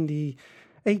the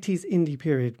 80s indie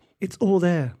period, it's all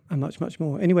there and much, much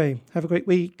more. Anyway, have a great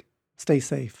week. Stay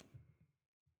safe.